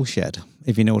pole shed,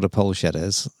 if you know what a pole shed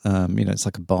is. It's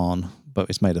like a barn, but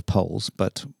it's made of poles.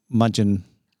 But imagine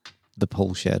the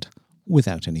pole shed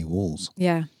without any walls.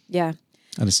 Yeah, yeah.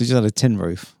 And it's just had a tin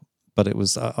roof, but it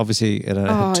was obviously it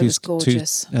had it was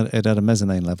gorgeous. It had a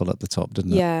mezzanine level at the top,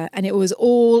 didn't it? Yeah, and it was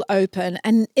all open.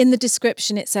 And in the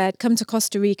description it said, come to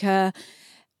Costa Rica,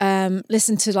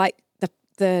 listen to like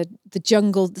the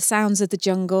jungle, the sounds of the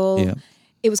jungle. Yeah.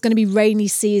 It was going to be rainy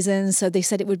season, so they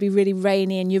said it would be really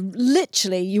rainy, and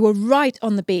you were right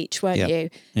on the beach, weren't you?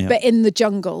 Yeah. But in the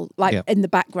jungle, in the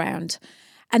background.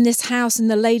 And this house,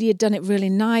 and the lady had done it really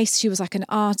nice. She was like an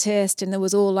artist, and there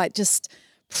was all like just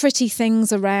pretty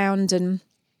things around,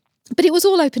 but it was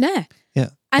all open air. Yeah.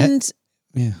 And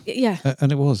yeah.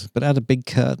 And it was, but it had a big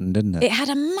curtain, didn't it? It had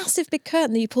a massive big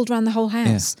curtain that you pulled around the whole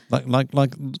house. Yeah. Like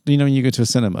when you go to a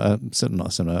cinema,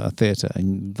 a theatre,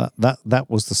 and that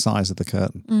was the size of the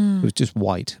curtain. It was just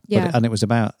white, and it was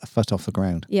about a foot off the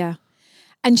ground. Yeah.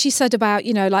 And she said about,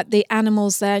 like the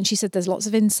animals there, and she said there's lots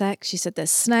of insects. She said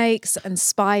there's snakes and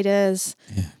spiders.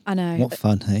 Yeah. I know. What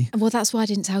fun, hey? Well, that's why I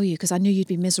didn't tell you, because I knew you'd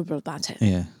be miserable about it.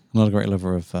 Yeah. I'm not a great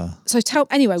lover of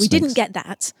anyway, we snakes. didn't get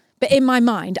that. But in my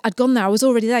mind, I'd gone there. I was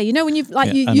already there. You know when you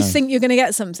think you're going to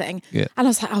get something, Yeah. And I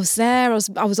was like, I was there. I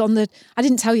was on the. I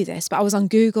didn't tell you this, but I was on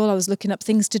Google. I was looking up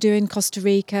things to do in Costa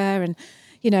Rica, and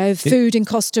food in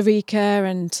Costa Rica,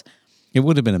 and it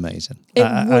would have been amazing. It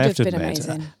I would have have to been admit,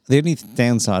 amazing. The only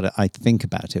downside I think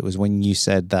about it was when you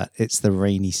said that it's the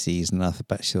rainy season. I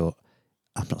thought,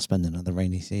 I'm not spending another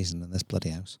rainy season in this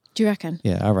bloody house. Do you reckon?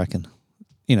 Yeah, I reckon.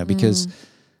 Because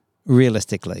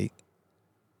realistically.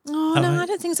 Oh, no, I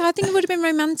don't think so. I think it would have been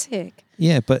romantic.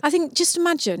 Yeah, but... I think just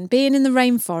imagine being in the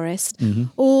rainforest,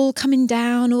 all coming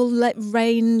down, all let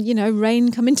rain,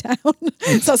 rain coming down.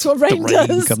 That's what rain does.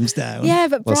 The rain comes down. Yeah,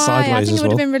 but Brian, I sideways think as it would well.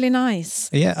 have been really nice.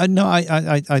 Yeah, no,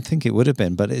 I think it would have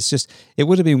been, but it's just, it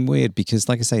would have been weird because,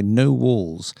 like I say, no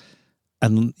walls,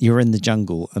 and you're in the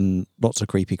jungle and lots of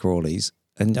creepy crawlies.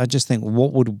 And I just think,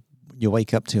 what would you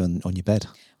wake up to on your bed?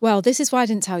 Well, this is why I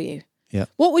didn't tell you. Yeah.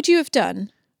 What would you have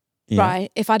done? Yeah.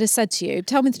 Right, if I'd have said to you,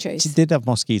 tell me the truth. She did have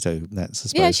mosquito nets, I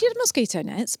suppose. Yeah, she had mosquito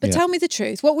nets, but Yeah. tell me the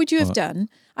truth. What would you have done?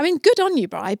 I mean, good on you,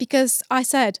 Bri, because I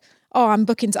said, I'm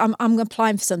booking, I'm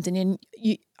applying for something, and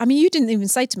you didn't even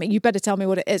say to me, you better tell me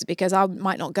what it is because I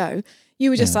might not go. You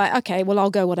were just like, okay, well, I'll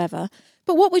go, whatever.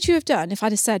 But what would you have done if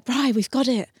I'd have said, Bri, we've got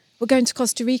it. We're going to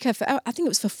Costa Rica for, I think it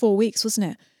was for 4 weeks,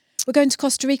 wasn't it? We're going to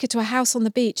Costa Rica to a house on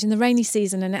the beach in the rainy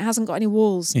season, and it hasn't got any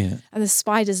walls. Yeah. And there's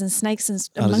spiders and snakes and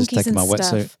I'd have just monkeys taken and my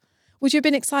stuff. wetsuit. Would you have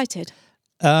been excited?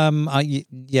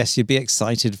 Yes, you'd be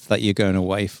excited that you're going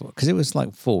away for, because it was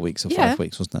like 4 weeks or 5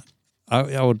 weeks, wasn't it?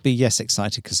 I would be,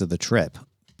 excited because of the trip,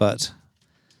 but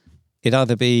it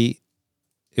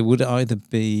would either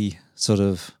be sort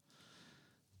of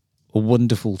a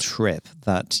wonderful trip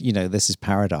that, this is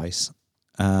paradise,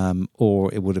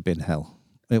 or it would have been hell.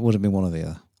 It would have been one or the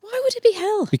other. Why would it be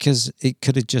hell? Because it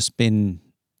could have just been,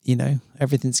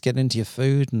 everything's getting into your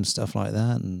food and stuff like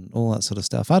that and all that sort of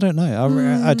stuff. I don't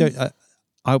know.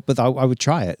 I would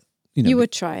try it. You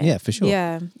would try it. Yeah, for sure.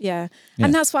 Yeah.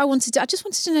 And that's what I wanted to. I just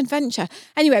wanted an adventure.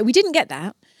 Anyway, we didn't get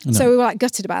that. No. So we were like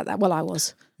gutted about that. Well, I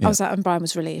was. Yeah. I was like, and Brian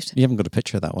was relieved. You haven't got a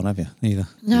picture of that one, have you? Either.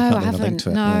 No, You can't I leave a link haven't. to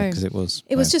it. No. because it was.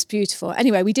 It was just beautiful.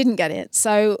 Anyway, we didn't get it.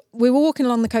 So we were walking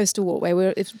along the coastal walkway. We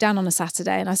were down on a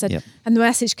Saturday, and I said, and the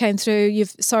message came through,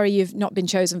 you've not been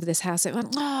chosen for this house. It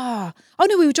went, oh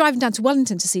no, we were driving down to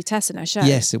Wellington to see Tess in her show.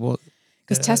 Yes, it was.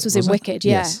 Because Tess was in it? Wicked,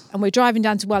 Yes. and we're driving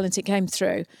down to Wellington, it came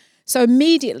through. So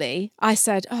immediately I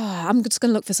said, I'm just going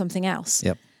to look for something else.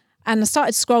 Yep. And I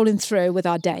started scrolling through with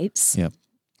our dates. Yep.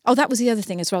 Oh, that was the other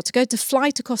thing as well. To fly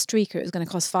to Costa Rica, it was going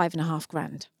to cost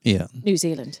 $5,500. Yeah. New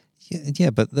Zealand. Yeah,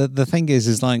 but the thing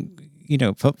is like,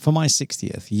 for my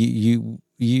 60th,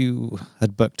 you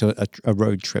had booked a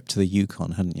road trip to the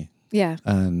Yukon, hadn't you? Yeah.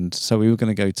 And so we were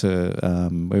going to go to,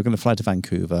 we were going to fly to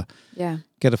Vancouver. Yeah.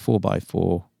 Get a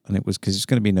 4x4, and it was because it's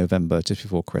going to be November, just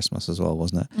before Christmas as well,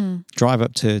 wasn't it? Drive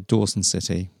up to Dawson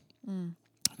City,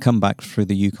 come back through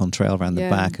the Yukon Trail around the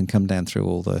back, and come down through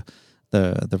all the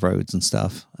roads and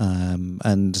stuff,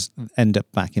 and end up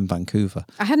back in Vancouver.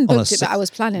 I hadn't booked it, but I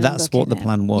was planning on That's what the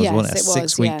plan was, yes, wasn't it? it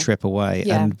was, 6-week trip away,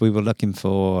 Yeah. and we were looking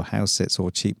for house sits or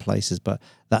cheap places, but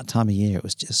that time of year it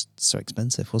was just so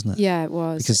expensive, wasn't it? Yeah, it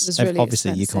was. Because it was really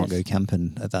obviously expensive. you can't go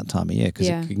camping at that time of year because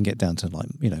Yeah. it can get down to like,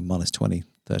 minus 20,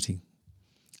 30.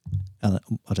 And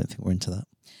I don't think we're into that.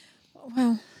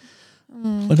 Well,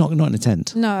 Well, not in a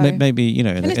tent. No. Maybe, in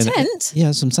a tent? Yeah,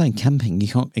 as I'm saying, camping. You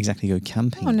can't exactly go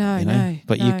camping. Oh, no, no,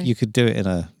 But no. you could do it in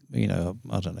a,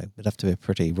 I don't know, it'd have to be a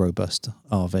pretty robust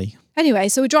RV. Anyway,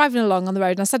 so we're driving along on the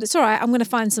road and I said, it's all right, I'm going to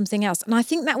find something else. And I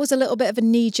think that was a little bit of a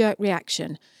knee-jerk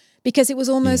reaction because it was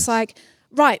almost like,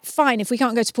 right, fine, if we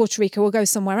can't go to Puerto Rico, we'll go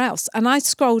somewhere else. And I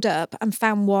scrolled up and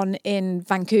found one in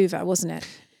Vancouver, wasn't it?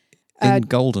 In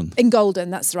Golden. In Golden,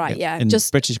 that's right, yeah. In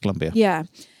British Columbia. Yeah.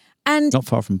 And Not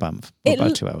far from Banff,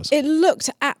 about 2 hours. It looked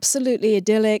absolutely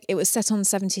idyllic. It was set on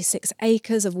 76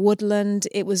 acres of woodland.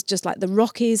 It was just like the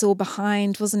Rockies all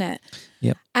behind, wasn't it?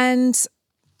 Yep. And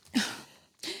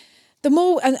the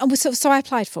more, so I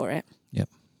applied for it. Yep.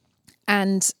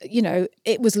 And,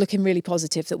 it was looking really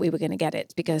positive that we were going to get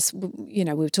it because, we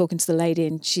were talking to the lady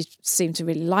and she seemed to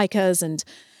really like us.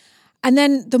 And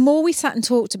then the more we sat and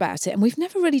talked about it, and we've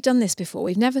never really done this before,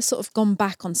 we've never sort of gone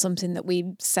back on something that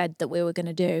we said that we were going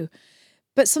to do,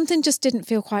 but something just didn't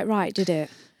feel quite right, did it?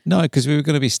 No, because we were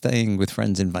going to be staying with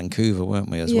friends in Vancouver,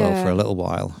 weren't we, as well, for a little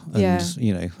while.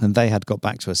 And, and they had got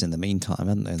back to us in the meantime,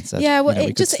 hadn't they? And said,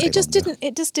 it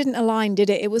just didn't align, did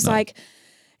it? It was like,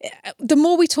 the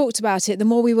more we talked about it, the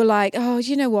more we were like, oh,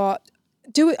 you know what?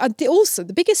 Do it. Also,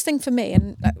 the biggest thing for me,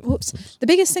 the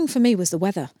biggest thing for me was the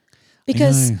weather,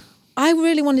 because I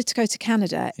really wanted to go to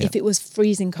Canada if it was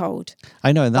freezing cold.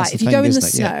 I know, and that's like, the if thing, you go in the isn't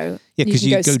it? snow, yeah, because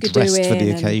you go dressed for the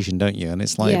and- occasion, don't you? And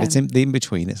it's like, if it's in the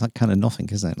in-between, it's like kind of nothing,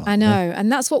 isn't it? Like, I know,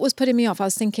 and that's what was putting me off. I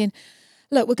was thinking,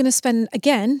 look, we're going to spend,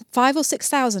 again, 5,000 or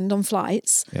 6,000 on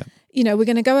flights. Yeah. We're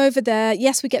going to go over there.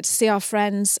 Yes, we get to see our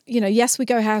friends. Yes, we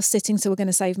go house sitting, so we're going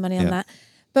to save money on that.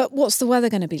 But what's the weather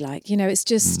going to be like? It's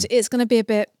just, it's going to be a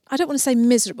bit, I don't want to say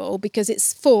miserable because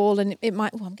it's fall and it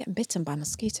might, I'm getting bitten by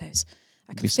mosquitoes.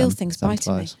 I can feel things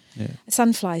biting me. Yeah.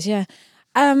 Sandflies, yeah.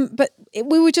 But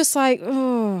we were just like,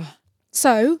 oh.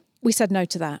 So we said no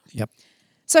to that. Yep.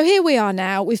 So here we are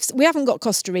now. We haven't got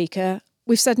Costa Rica.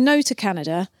 We've said no to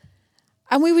Canada.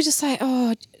 And we were just like,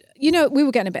 oh, we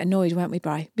were getting a bit annoyed, weren't we,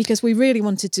 Bri? Because we really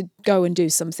wanted to go and do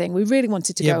something. We really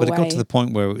wanted to go away. Yeah, but it got to the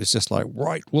point where it was just like,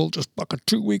 right, we'll just book a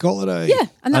 2-week holiday. Yeah,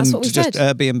 and that's what we just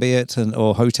said. Airbnb it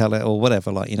or hotel it or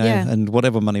whatever, Yeah. and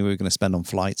whatever money we were going to spend on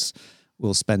flights,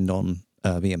 we'll spend on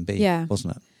Airbnb,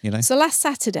 wasn't it? So last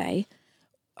Saturday,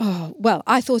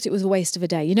 I thought it was a waste of a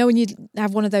day. When you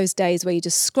have one of those days where you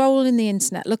just scroll in the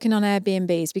internet looking on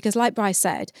Airbnbs, because like Bri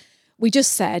said, we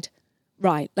just said,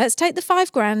 right, let's take the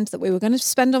 $5,000 that we were going to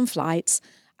spend on flights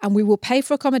and we will pay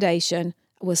for accommodation.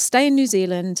 We'll stay in New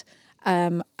Zealand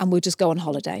and we'll just go on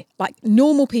holiday. Like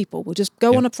normal people, we'll just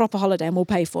go on a proper holiday and we'll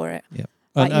pay for it. Yeah.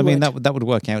 Like I mean, that would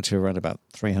work out to around about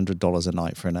 $300 a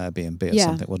night for an Airbnb or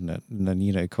something, wouldn't it? And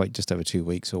then, quite just over 2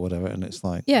 weeks or whatever. And it's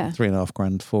like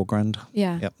 $3,500, $4,000.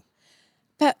 Yeah. Yep.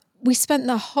 But we spent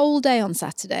the whole day on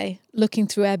Saturday looking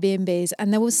through Airbnbs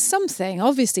and there was something,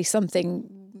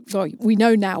 well, we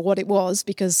know now what it was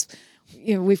because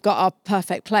we've got our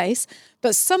perfect place,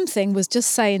 but something was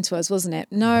just saying to us, wasn't it?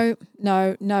 No.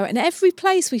 And every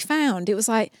place we found, it was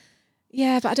like,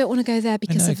 yeah, but I don't want to go there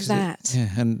because of that.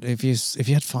 And if you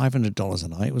had $500 a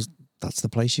night, that's the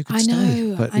place you could I stay.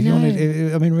 know, But I if you know.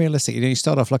 wanted, realistically, you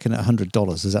start off looking at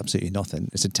 $100 is absolutely nothing.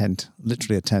 It's a tent,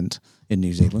 literally a tent in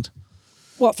New Zealand.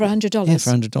 What, for $100? Yeah,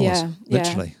 for $100, Yeah,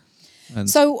 literally. And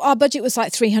So our budget was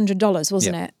like $300,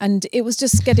 wasn't Yeah. it? And it was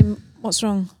just getting. What's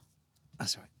wrong?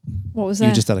 that's right. What was You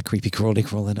there? just had a creepy crawly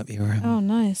crawling up your Oh,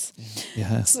 nice.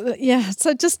 yeah.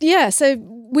 So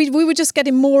we were just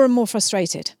getting more and more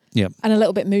frustrated Yeah. and a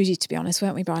little bit moody, to be honest,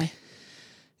 weren't we, Bri?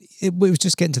 It was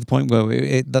just getting to the point where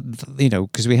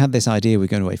because we had this idea we're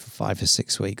going away for 5 or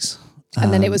 6 weeks.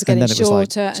 And then it was getting and then it was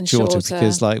like shorter and shorter.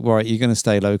 because like, right, you're going to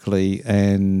stay locally,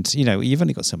 and you've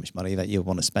only got so much money that you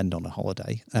want to spend on a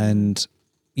holiday, and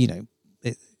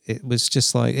it was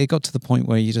just like it got to the point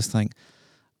where you just think,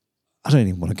 I don't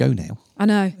even want to go now. I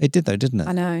know. It did though, didn't it?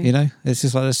 I know. It's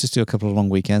just like, let's just do a couple of long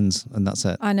weekends and that's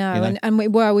it. I know. And we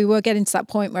were getting to that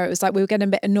point where it was like we were getting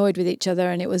a bit annoyed with each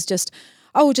other, and it was just,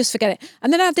 oh, just forget it.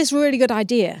 And then I had this really good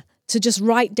idea to just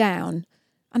write down.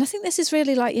 And I think this is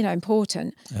really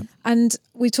important. Yep. And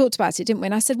we talked about it, didn't we?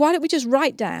 And I said, why don't we just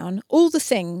write down all the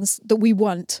things that we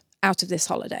want out of this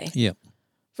holiday? Yeah.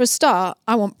 For a start,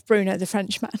 I want Bruno the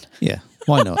Frenchman. Yeah.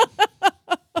 Why not?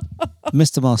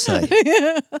 Mr. Marseille.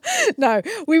 No,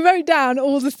 we wrote down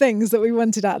all the things that we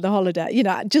wanted out of the holiday,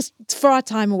 just for our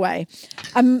time away.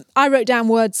 I wrote down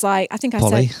words like, I think I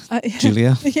Polly, said...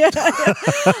 Julia. Yeah.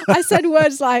 I said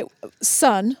words like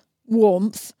sun,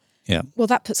 warmth. Yeah. Well,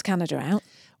 that puts Canada out.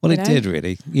 Well, you it know? did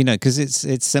really, because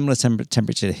it's similar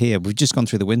temperature here. We've just gone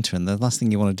through the winter, and the last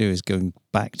thing you want to do is going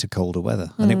back to colder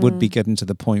weather. And it would be getting to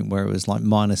the point where it was like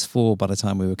 -4 by the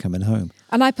time we were coming home.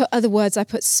 And I put other words. I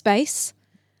put space.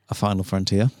 A final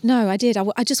frontier. No, I did.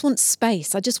 I just want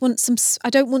space. I just want some.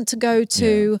 I don't want to go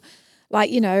to,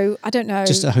 I don't know.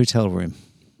 Just a hotel room.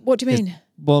 What do you mean?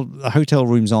 Well, hotel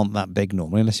rooms aren't that big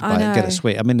normally unless you get know. a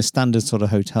suite. I mean, the standard sort of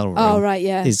hotel room. Oh, right,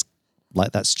 yeah. Is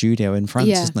like that studio in France,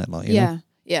 Yeah. isn't it? Like,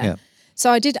 Yeah.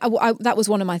 So I did. That was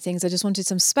one of my things. I just wanted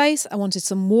some space. I wanted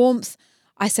some warmth.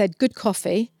 I said good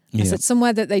coffee. I said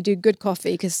somewhere that they do good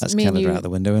coffee because That's me Canada and you. out the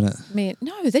window, isn't it?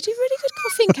 No, they do really good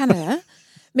coffee in Canada.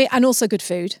 And also good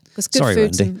food because Sorry,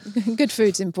 good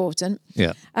food's important.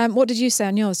 Yeah. What did you say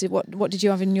on yours? What did you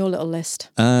have in your little list?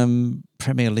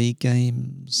 Premier League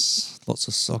games, lots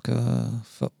of soccer,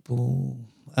 football.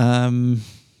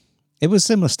 It was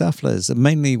similar stuff, Liz. It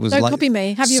mainly was Don't like copy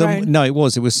me. Have your own. No, it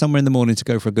was somewhere in the morning to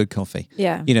go for a good coffee.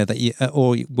 Yeah. That you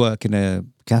or you work in a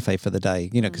cafe for the day.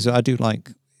 Because I do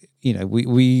like.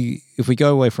 We if we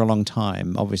go away for a long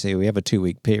time, obviously we have a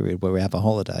 2-week period where we have a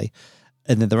holiday.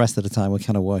 And then the rest of the time we're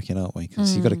kind of working, aren't we?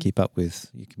 Because you've got to keep up with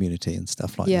your community and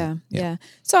stuff like that. Yeah.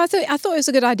 So I thought it was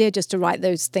a good idea just to write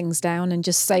those things down and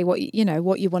just say what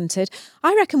you wanted.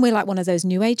 I reckon we're like one of those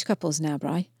new age couples now,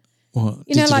 Bri. What?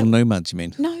 Digital nomads, you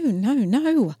mean? No.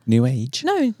 New age?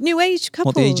 No, new age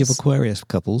couples. What, the age of Aquarius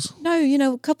couples?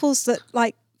 No, couples that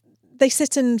they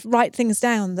sit and write things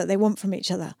down that they want from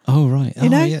each other. Oh, right. You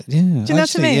know? Yeah. Do you know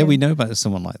what I mean? Yeah, we know about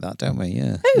someone like that, don't we?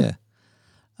 Yeah. Who?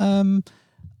 Yeah.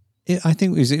 I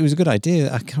think it was a good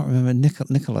idea. I can't remember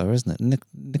Nicola, isn't it?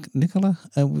 Nicola,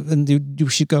 and you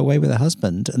should go away with her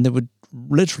husband, and they would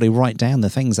literally write down the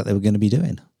things that they were going to be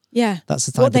doing. Yeah, that's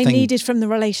the type what of they thing. Needed from the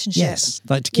relationship. Yes,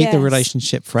 like to keep the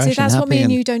relationship fresh. See, that's and what happy me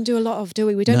and you don't do a lot of, do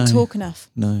we? We don't talk enough.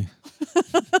 No.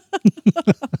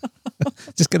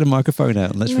 Just get a microphone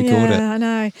out and let's record it. Yeah, I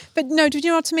know. But no, do you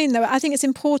know what I mean, though? I think it's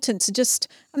important to just,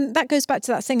 and that goes back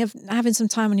to that thing of having some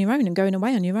time on your own and going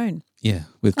away on your own. Yeah,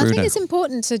 with Bruno. I think it's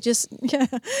important to just, I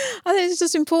think it's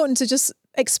just important to just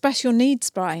express your needs,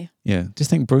 Bri. Yeah, just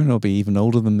think Bruno will be even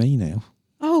older than me now.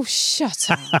 Oh, shut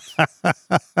up.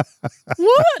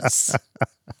 What?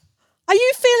 Are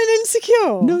you feeling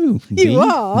insecure? No. You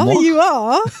are. What? You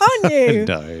are, aren't you?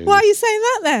 No. Why are you saying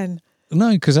that then?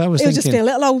 No, because I was He'll thinking... just be a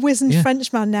little old wizened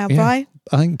Frenchman now, Bri.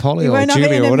 I think Polly You or won't have it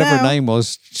Julia in or him whatever her now. name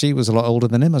was, she was a lot older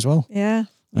than him as well. Yeah.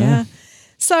 Yeah.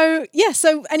 So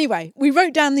anyway, we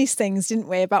wrote down these things, didn't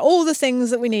we, about all the things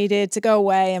that we needed to go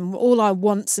away and all our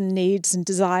wants and needs and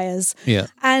desires. Yeah.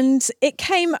 And it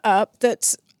came up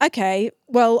that, okay,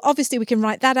 well, obviously we can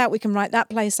write that out. We can write that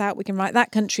place out. We can write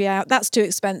that country out. That's too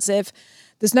expensive.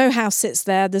 There's no house sits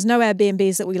there. There's no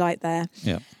Airbnbs that we like there.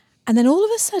 Yeah. And then all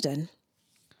of a sudden,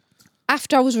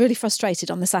 after I was really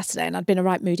frustrated on the Saturday and I'd been a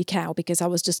right moody cow because I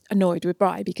was just annoyed with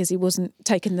Bri because he wasn't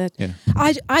taking the... Yeah.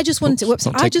 I just wanted to... Whoops,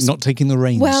 Not taking the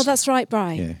reins. Well, that's right,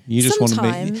 Bri. Yeah. You just want to be...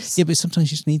 Sometimes- Yeah, but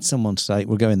sometimes you just need someone to say,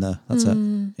 we're going there. That's it.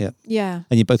 Yeah. Yeah.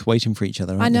 And you're both waiting for each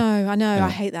other, aren't I you? know. Yeah. I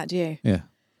hate that, do you? Yeah.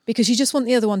 Because you just want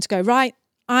the other one to go, right,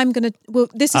 I'm going to... Well,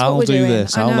 this is I'll what we're do doing.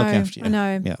 this. I I'll know, look after you. I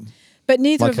know. Yeah. But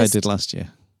neither Like of I us... did last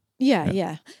year.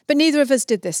 Yeah. But neither of us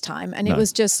did this time. And it No.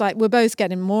 was just like, we're both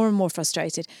getting more and more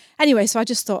frustrated. Anyway, so I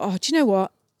just thought, oh, do you know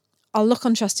what? I'll look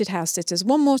on Trusted House Sitters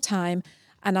one more time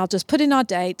and I'll just put in our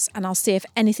dates and I'll see if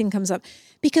anything comes up.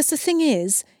 Because the thing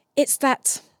is, it's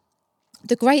that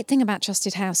the great thing about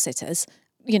Trusted House Sitters,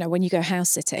 when you go house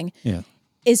sitting, Yeah.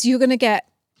 is you're going to get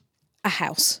a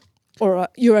house or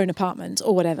your own apartment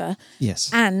or whatever. Yes.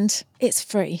 And it's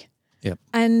free. Yep.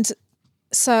 And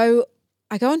so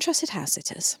I go on Trusted House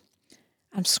Sitters.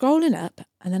 I'm scrolling up,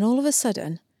 and then all of a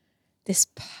sudden, this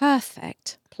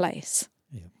perfect place.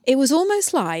 Yeah. It was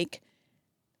almost like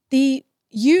the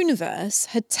universe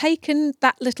had taken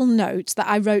that little note that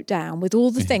I wrote down with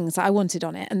all the things that I wanted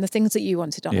on it and the things that you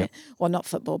wanted on it. Well, not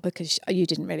football, because you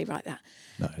didn't really write that.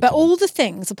 No, but all the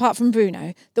things, apart from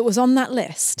Bruno, that was on that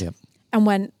list, and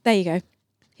went, there you go,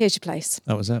 here's your place.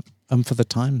 That was it. And for the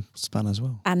time span as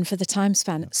well. And for the time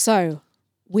span. So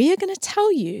we are going to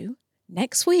tell you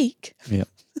next week Yep.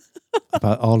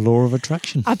 About our law of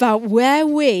attraction. about where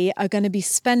we are going to be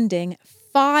spending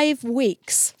 5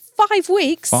 weeks. 5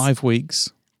 weeks 5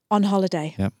 weeks. on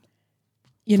holiday. Yep.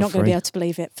 You're For not going to be free. able to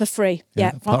believe it. For free.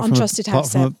 Yeah, Apart on from Trusted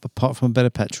House. apart from a bit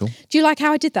of petrol. Do you like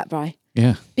how I did that, Bri?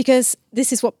 Yeah. Because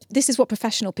this is what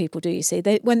professional people do, you see.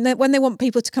 When they want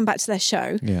people to come back to their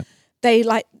show, Yeah. they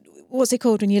like, what's it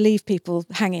called when you leave people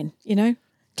hanging,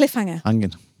 Cliffhanger.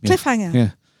 Hanging. Yeah. Cliffhanger. Yeah.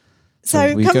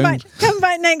 So we come go-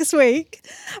 back next week,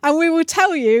 and we will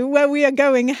tell you where we are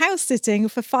going house sitting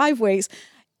for 5 weeks.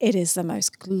 It is the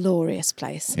most glorious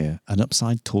place. Yeah. An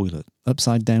upside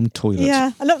down toilet.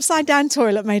 Yeah, an upside down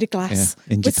toilet made of glass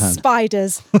Yeah, in with Japan.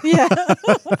 spiders. Yeah.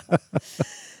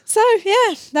 So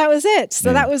yeah, that was it.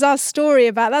 So that was our story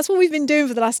that's what we've been doing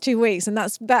for the last 2 weeks, and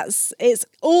it's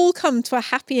all come to a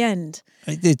happy end.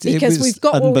 Because was we've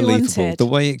got what we unbelievable, wanted. the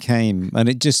way it came, and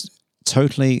it just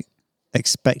totally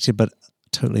expected, but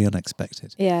totally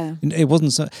unexpected. Yeah. It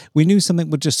wasn't so. We knew something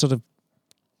would just sort of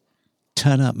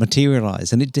turn up,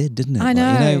 materialize, and it did, didn't it? I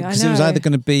know, because I it was know. either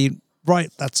going to be right.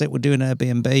 That's it. We're doing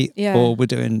Airbnb, Yeah. or we're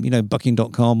doing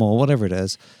Booking.com or whatever it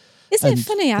is. Isn't And it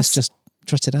funny how it's just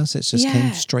Trusted House. It just Yeah.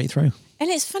 came straight through. And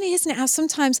it's funny, isn't it, how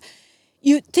sometimes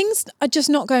things are just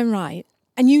not going right,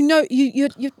 and you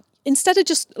instead of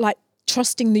just like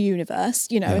trusting the universe,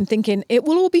 and thinking it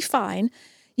will all be fine,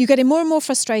 you're getting more and more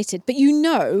frustrated. But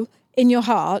in your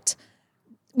heart,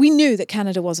 we knew that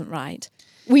Canada wasn't right.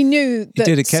 We knew that It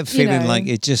did. It kept feeling like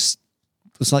it just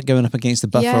was like going up against the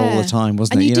buffer all the time,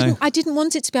 wasn't and it? I didn't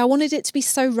want it to be. I wanted it to be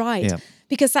so right. Yeah.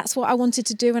 Because that's what I wanted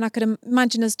to do, and I could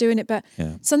imagine us doing it. But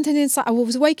something inside, I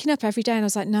was waking up every day and I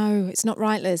was like, no, it's not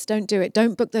right, Liz. Don't do it.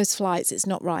 Don't book those flights. It's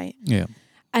not right. Yeah.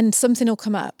 And something will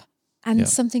come up, and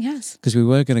something has. Because we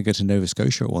were going to go to Nova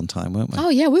Scotia at one time, weren't we? Oh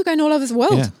yeah, we were going all over the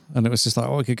world. Yeah, and it was just like,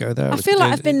 we could go there. I feel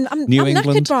like I'm New knackered,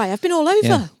 England. Bri. I've been all over.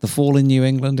 Yeah, the fall in New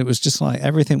England. It was just like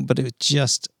everything, but it was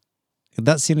just.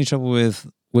 That's the only trouble with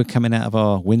we're coming out of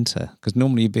our winter, because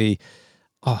normally you'd be,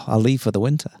 I'll leave for the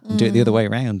winter and do it the other way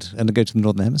around and go to the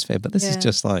Northern Hemisphere. But this is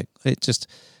just like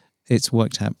it's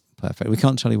worked out perfect. We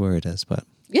can't tell you where it is, but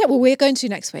Yeah, well, we're going to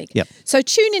next week. Yep. So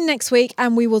tune in next week,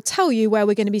 and we will tell you where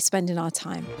we're going to be spending our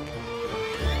time.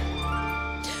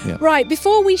 Yep. Right,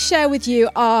 before we share with you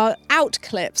our out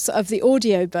clips of the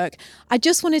audiobook, I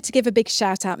just wanted to give a big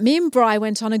shout out. Me and Bri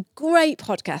went on a great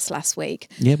podcast last week.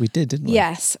 yeah, we did, didn't we?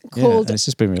 Yes, Yeah, called and it's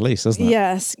just been released, hasn't it?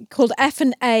 Yes, called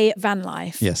F&A Van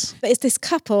Life. Yes. But it's this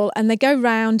couple, and they go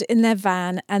round in their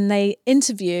van and they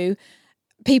interview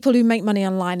people who make money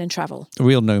online and travel.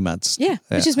 Real nomads. Yeah,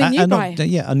 which has been And you, not, Bri.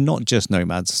 yeah, and not just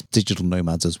nomads, digital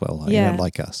nomads as well,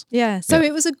 like us. Yeah, so Yeah.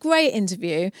 it was a great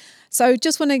interview. So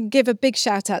just want to give a big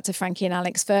shout out to Frankie and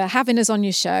Alex for having us on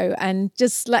your show and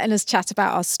just letting us chat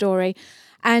about our story.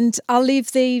 And I'll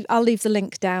leave the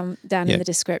link down in the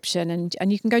description,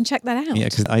 and you can go and check that out. Yeah,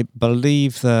 because I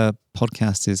believe the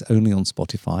podcast is only on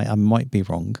Spotify. I might be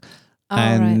wrong.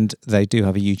 And they do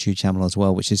have a YouTube channel as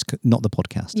well, which is not the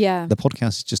podcast. Yeah. The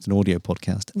podcast is just an audio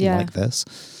podcast like this.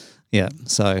 Yeah.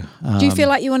 So. Do you feel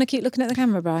like you want to keep looking at the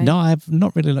camera, Brian? No, I've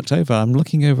not really looked over. I'm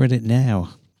looking over at it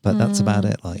now, but that's about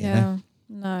it. Like,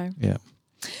 No. Yeah.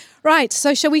 Right.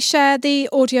 So shall we share the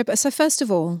audio? So first of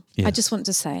all, I Yes. just want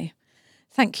to say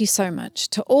thank you so much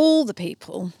to all the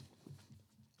people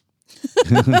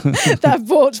that have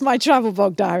bought my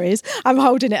Travelbog Diaries. I'm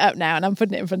holding it up now and I'm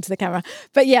putting it in front of the camera.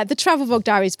 But yeah, the Travelbog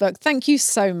Diaries book, thank you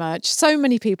so much. So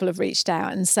many people have reached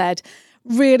out and said,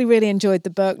 really, really enjoyed the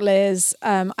book, Liz.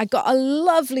 I got a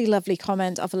lovely, lovely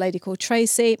comment of a lady called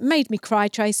Tracy. It made me cry,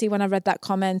 Tracy, when I read that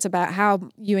comment about how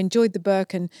you enjoyed the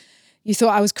book and you thought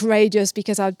I was courageous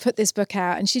because I'd put this book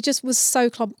out. And she just was so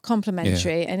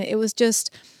complimentary. And it was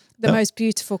just the most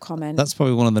beautiful comment. That's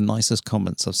probably one of the nicest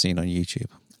comments I've seen on YouTube.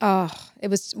 Oh, it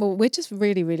was, well, we're just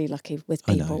really, really lucky with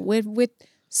people. Do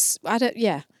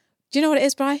you know what it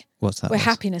is, Bri? What's that? We're Liz?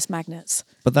 happiness magnets.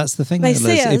 But that's the thing, They though, see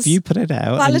Liz. us If you put it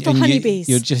out like and, little and honeybees.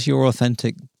 you're just your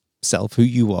authentic self, who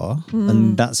you are,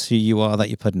 and that's who you are that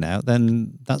you're putting out,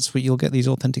 then that's what you'll get these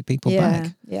authentic people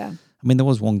back. Yeah. I mean, there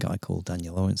was one guy called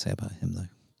Daniel. I won't say about him though.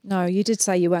 No, you did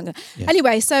say you weren't going to.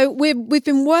 Anyway, so we've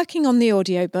been working on the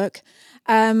audiobook.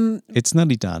 It's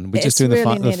nearly done. We're just doing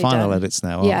really the final done. edits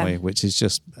now, aren't we? Which is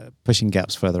just pushing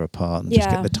gaps further apart and just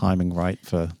get the timing right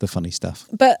for the funny stuff.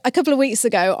 But a couple of weeks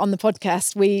ago on the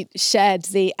podcast, we shared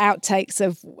the outtakes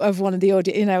of one of the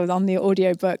audio, on the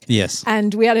audiobook. Yes.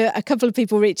 And we had a couple of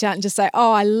people reach out and just say,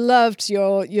 "Oh, I loved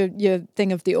your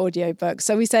thing of the audiobook."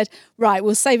 So we said, right,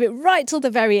 we'll save it right till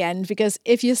the very end, because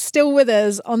if you're still with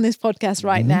us on this podcast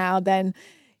right now, then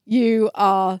you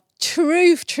are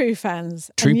true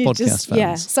fans. True podcast fans.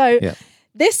 Yeah. So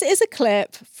this is a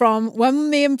clip from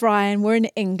when me and Brian were in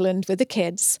England with the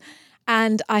kids,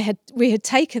 and we had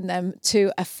taken them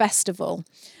to a festival,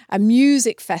 a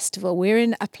music festival. We're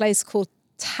in a place called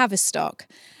Tavistock.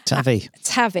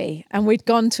 Tavi. And we'd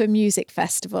gone to a music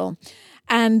festival.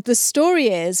 And the story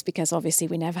is, because obviously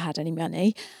we never had any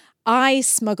money, I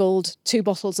smuggled 2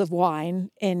 bottles of wine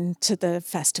into the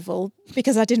festival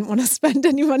because I didn't want to spend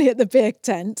any money at the beer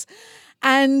tent.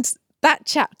 And that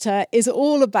chapter is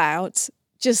all about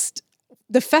just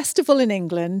the festival in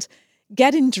England,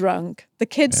 getting drunk, the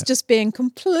kids just being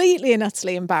completely and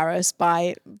utterly embarrassed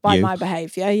by my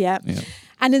behaviour. Yeah.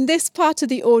 And in this part of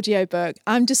the audiobook,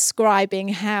 I'm describing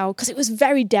how, because it was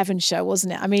very Devonshire,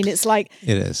 wasn't it? I mean, it's like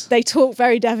it is. They talk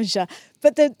very Devonshire.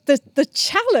 But the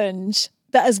challenge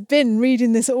that has been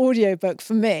reading this audiobook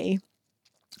for me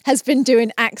has been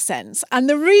doing accents. And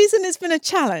the reason it's been a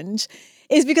challenge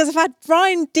is because I've had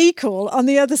Brian Deacle on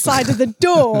the other side of the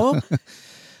door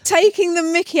taking the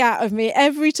mickey out of me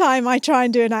every time I try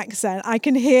and do an accent. I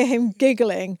can hear him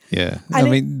giggling. Yeah. And I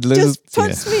mean, it just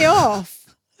puts me off.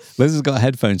 Liz has got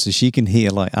headphones, so she can hear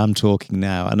like I'm talking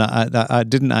now. And I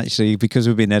didn't actually, because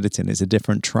we've been editing, it's a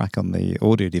different track on the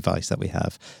audio device that we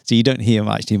have. So you don't hear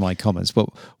actually my comments, but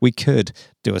we could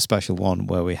do a special one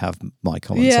where we have my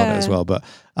comments on it as well. But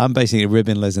I'm basically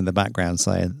ribbing Liz in the background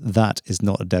saying, that is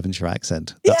not a Devonshire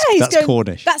accent. That's going,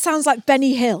 Cornish. That sounds like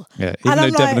Benny Hill. Yeah, even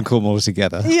though Devon and Cornwall are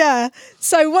together. Yeah.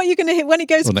 So what you're going to hear when it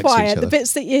goes quiet, the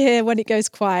bits that you hear when it goes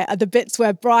quiet are the bits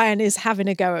where Brian is having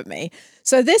a go at me.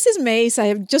 So this is me.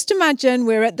 So just imagine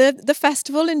we're at the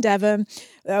festival in Devon.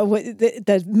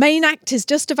 The main act is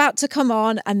just about to come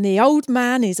on, and the old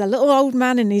man, he's a little old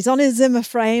man, and he's on his Zimmer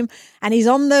frame, and he's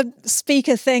on the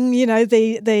speaker thing, the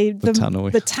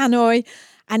tannoy,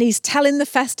 and he's telling the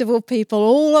festival people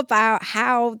all about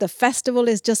how the festival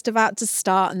is just about to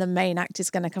start and the main act is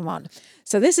going to come on.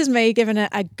 So this is me giving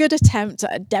a good attempt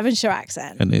at a Devonshire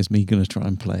accent. And it's me going to try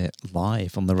and play it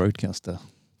live on the Roadcaster.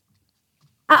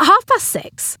 At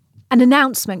 6:30, an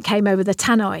announcement came over the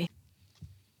tannoy.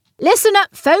 "Listen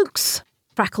up, folks,"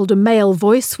 crackled a male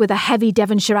voice with a heavy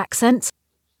Devonshire accent.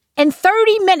 "In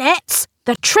 30 minutes,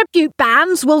 the tribute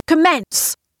bands will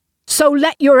commence. So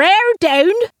let your hair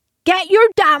down, get your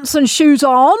dancing shoes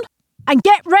on, and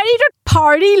get ready to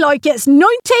party like it's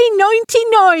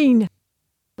 1999.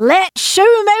 Let's show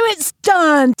 'em how it's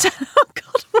done." Oh,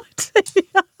 God almighty.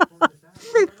 Well,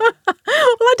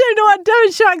 I don't know what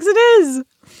Devonshire accent is.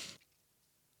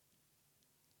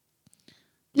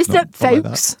 Listen up,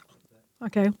 folks.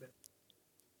 Okay.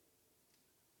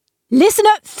 "Listen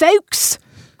up, folks,"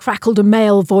 crackled a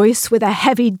male voice with a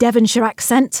heavy Devonshire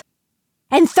accent.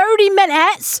 "In 30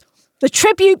 minutes, the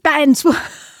tribute bands will..."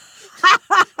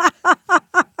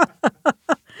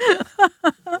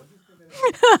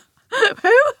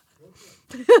 Who?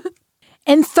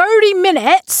 "In 30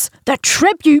 minutes, the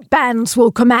tribute bands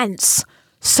will commence.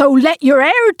 So let your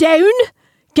hair down,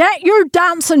 get your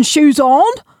dancing shoes on,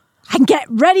 and get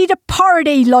ready to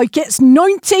party like it's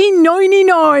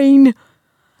 1999.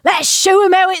 Let's show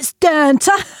 'em how it's done.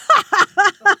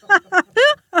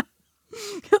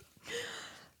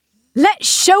 Let's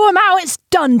show 'em how it's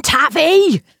done,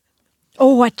 Tavi."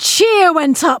 Oh, a cheer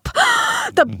went up.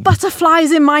 The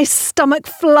butterflies in my stomach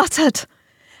fluttered.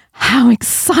 How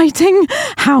exciting,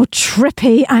 how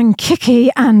trippy and kicky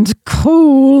and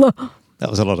cool. That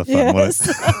was a lot of fun,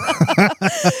 wasn't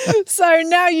it? So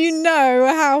now you know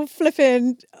how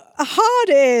flipping hard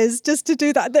it is just to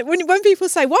do that. When people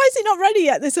say, "Why is it not ready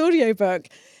yet, this audiobook?"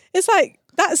 It's like,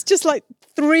 that's just like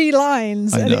 3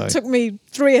 lines, and it took me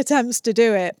 3 attempts to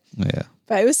do it. Yeah.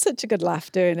 But it was such a good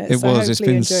laugh doing it. It so was. Hopefully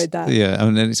you enjoyed that. Yeah,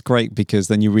 and then it's great because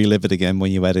then you relive it again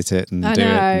when you edit it and do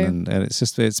it, and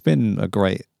it's been a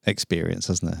great experience,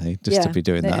 hasn't it? Hey? Just to be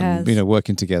doing that, and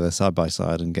working together side by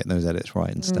side and getting those edits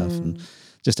right and stuff, and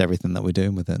just everything that we're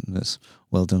doing with it. And it's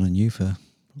well done on you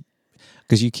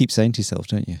because you keep saying to yourself,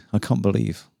 don't you? I can't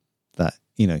believe that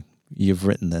you've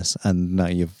written this and now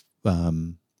you've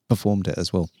performed it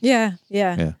as well. Yeah.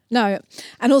 Yeah. No,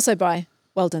 and also, Bri,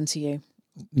 well done to you.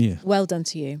 Yeah. Well done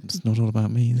to you. It's not all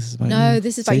about me. This is about you. No,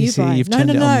 this is about you, See, Bri. you've No, turned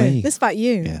it on me. this is about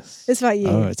you. Yes. It's about you.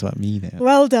 Oh, it's about me now.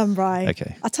 Well done, Bri.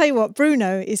 Okay. I'll tell you what,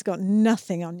 Bruno, he's got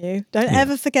nothing on you. Don't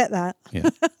ever forget that. Yeah.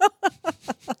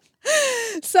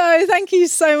 So thank you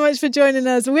so much for joining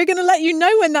us. We're going to let you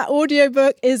know when that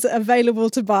audiobook is available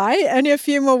to buy. Only a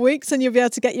few more weeks and you'll be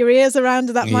able to get your ears around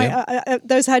that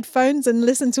those headphones and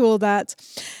listen to all that.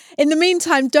 In the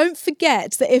meantime, don't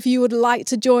forget that if you would like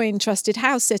to join Trusted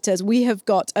House Sitters, we have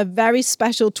got a very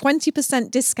special 20%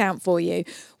 discount for you,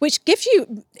 which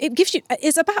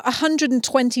it's about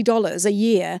 $120 a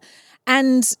year.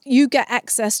 And you get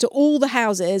access to all the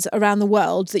houses around the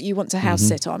world that you want to house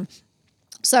sit on.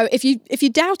 So if you're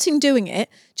doubting doing it,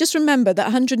 just remember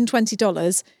that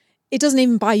 $120, it doesn't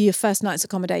even buy you your first night's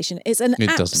accommodation. It's an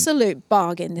absolute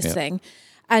bargain, this thing.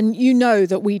 And you know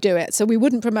that we do it. So we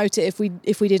wouldn't promote it if we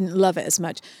didn't love it so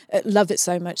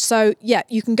much. So yeah,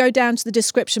 you can go down to the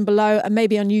description below and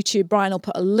maybe on YouTube, Brian will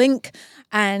put a link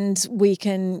and we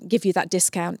can give you that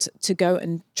discount to go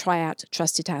and try out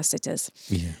Trusted House Sitters.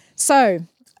 Yeah. So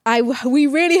we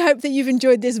really hope that you've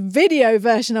enjoyed this video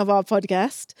version of our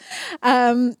podcast.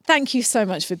 Thank you so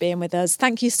much for being with us.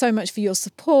 Thank you so much for your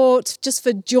support, just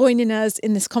for joining us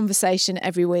in this conversation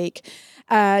every week,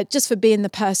 just for being the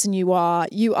person you are.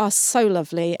 You are so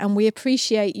lovely and we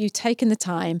appreciate you taking the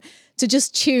time to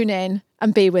just tune in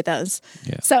and be with us.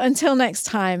 Yeah. So until next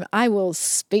time, I will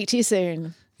speak to you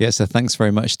soon. Yeah, so thanks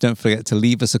very much. Don't forget to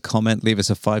leave us a comment, leave us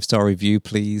a 5-star review,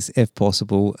 please, if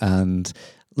possible, and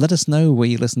let us know where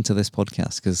you listen to this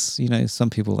podcast because, you know, some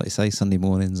people, like say, Sunday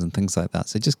mornings and things like that.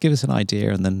 So just give us an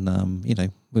idea and then, you know,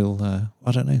 we'll,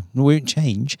 I don't know, we won't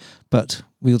change, but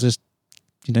we'll just,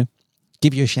 you know,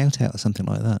 give you a shout out or something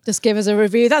like that. Just give us a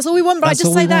review. That's all we want, Brian.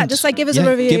 Just say that. Just say, give us a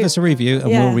review. Give us a review and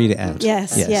we'll read it out.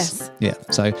 Yes. Yeah.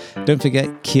 So don't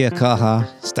forget, kia kaha,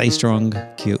 stay strong,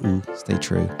 kia u, stay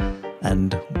true.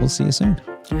 And we'll see you soon.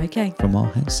 Okay. From our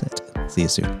house set. See you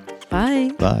soon.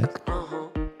 Bye. Bye.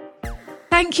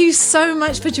 Thank you so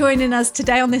much for joining us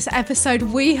today on this episode.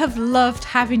 We have loved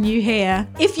having you here.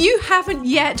 If you haven't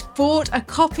yet bought a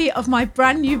copy of my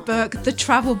brand new book, The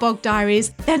Travel Bog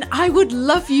Diaries, then I would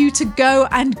love you to go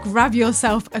and grab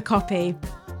yourself a copy.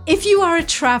 If you are a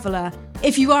traveller,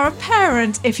 if you are a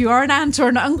parent, if you are an aunt or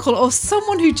an uncle, or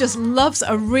someone who just loves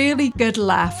a really good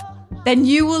laugh, then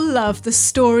you will love the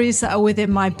stories that are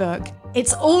within my book.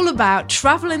 It's all about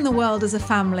traveling the world as a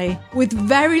family with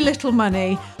very little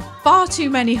money, far too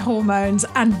many hormones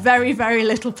and very, very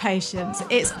little patience.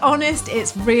 It's honest,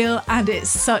 it's real, and it's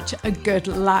such a good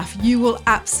laugh. You will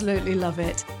absolutely love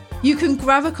it. You can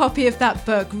grab a copy of that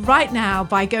book right now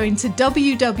by going to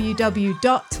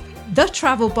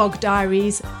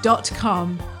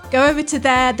www.thetravelbogdiaries.com. Go over to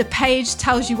there. The page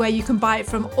tells you where you can buy it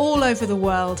from all over the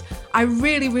world. I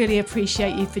really, really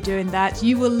appreciate you for doing that.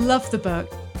 You will love the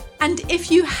book. And if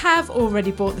you have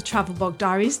already bought the Travel Bog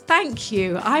Diaries, thank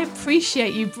you. I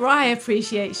appreciate you. Bri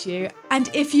appreciates you. And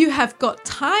if you have got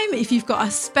time, if you've got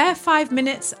a spare 5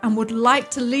 minutes and would like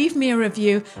to leave me a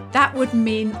review, that would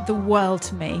mean the world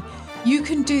to me. You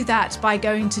can do that by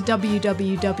going to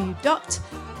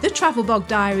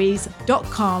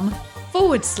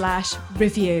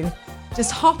www.thetravelbogdiaries.com/review.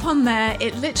 Just hop on there.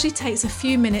 It literally takes a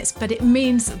few minutes, but it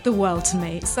means the world to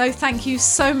me. So thank you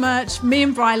so much. Me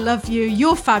and Bri love you.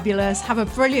 You're fabulous. Have a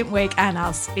brilliant week and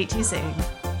I'll speak to you soon.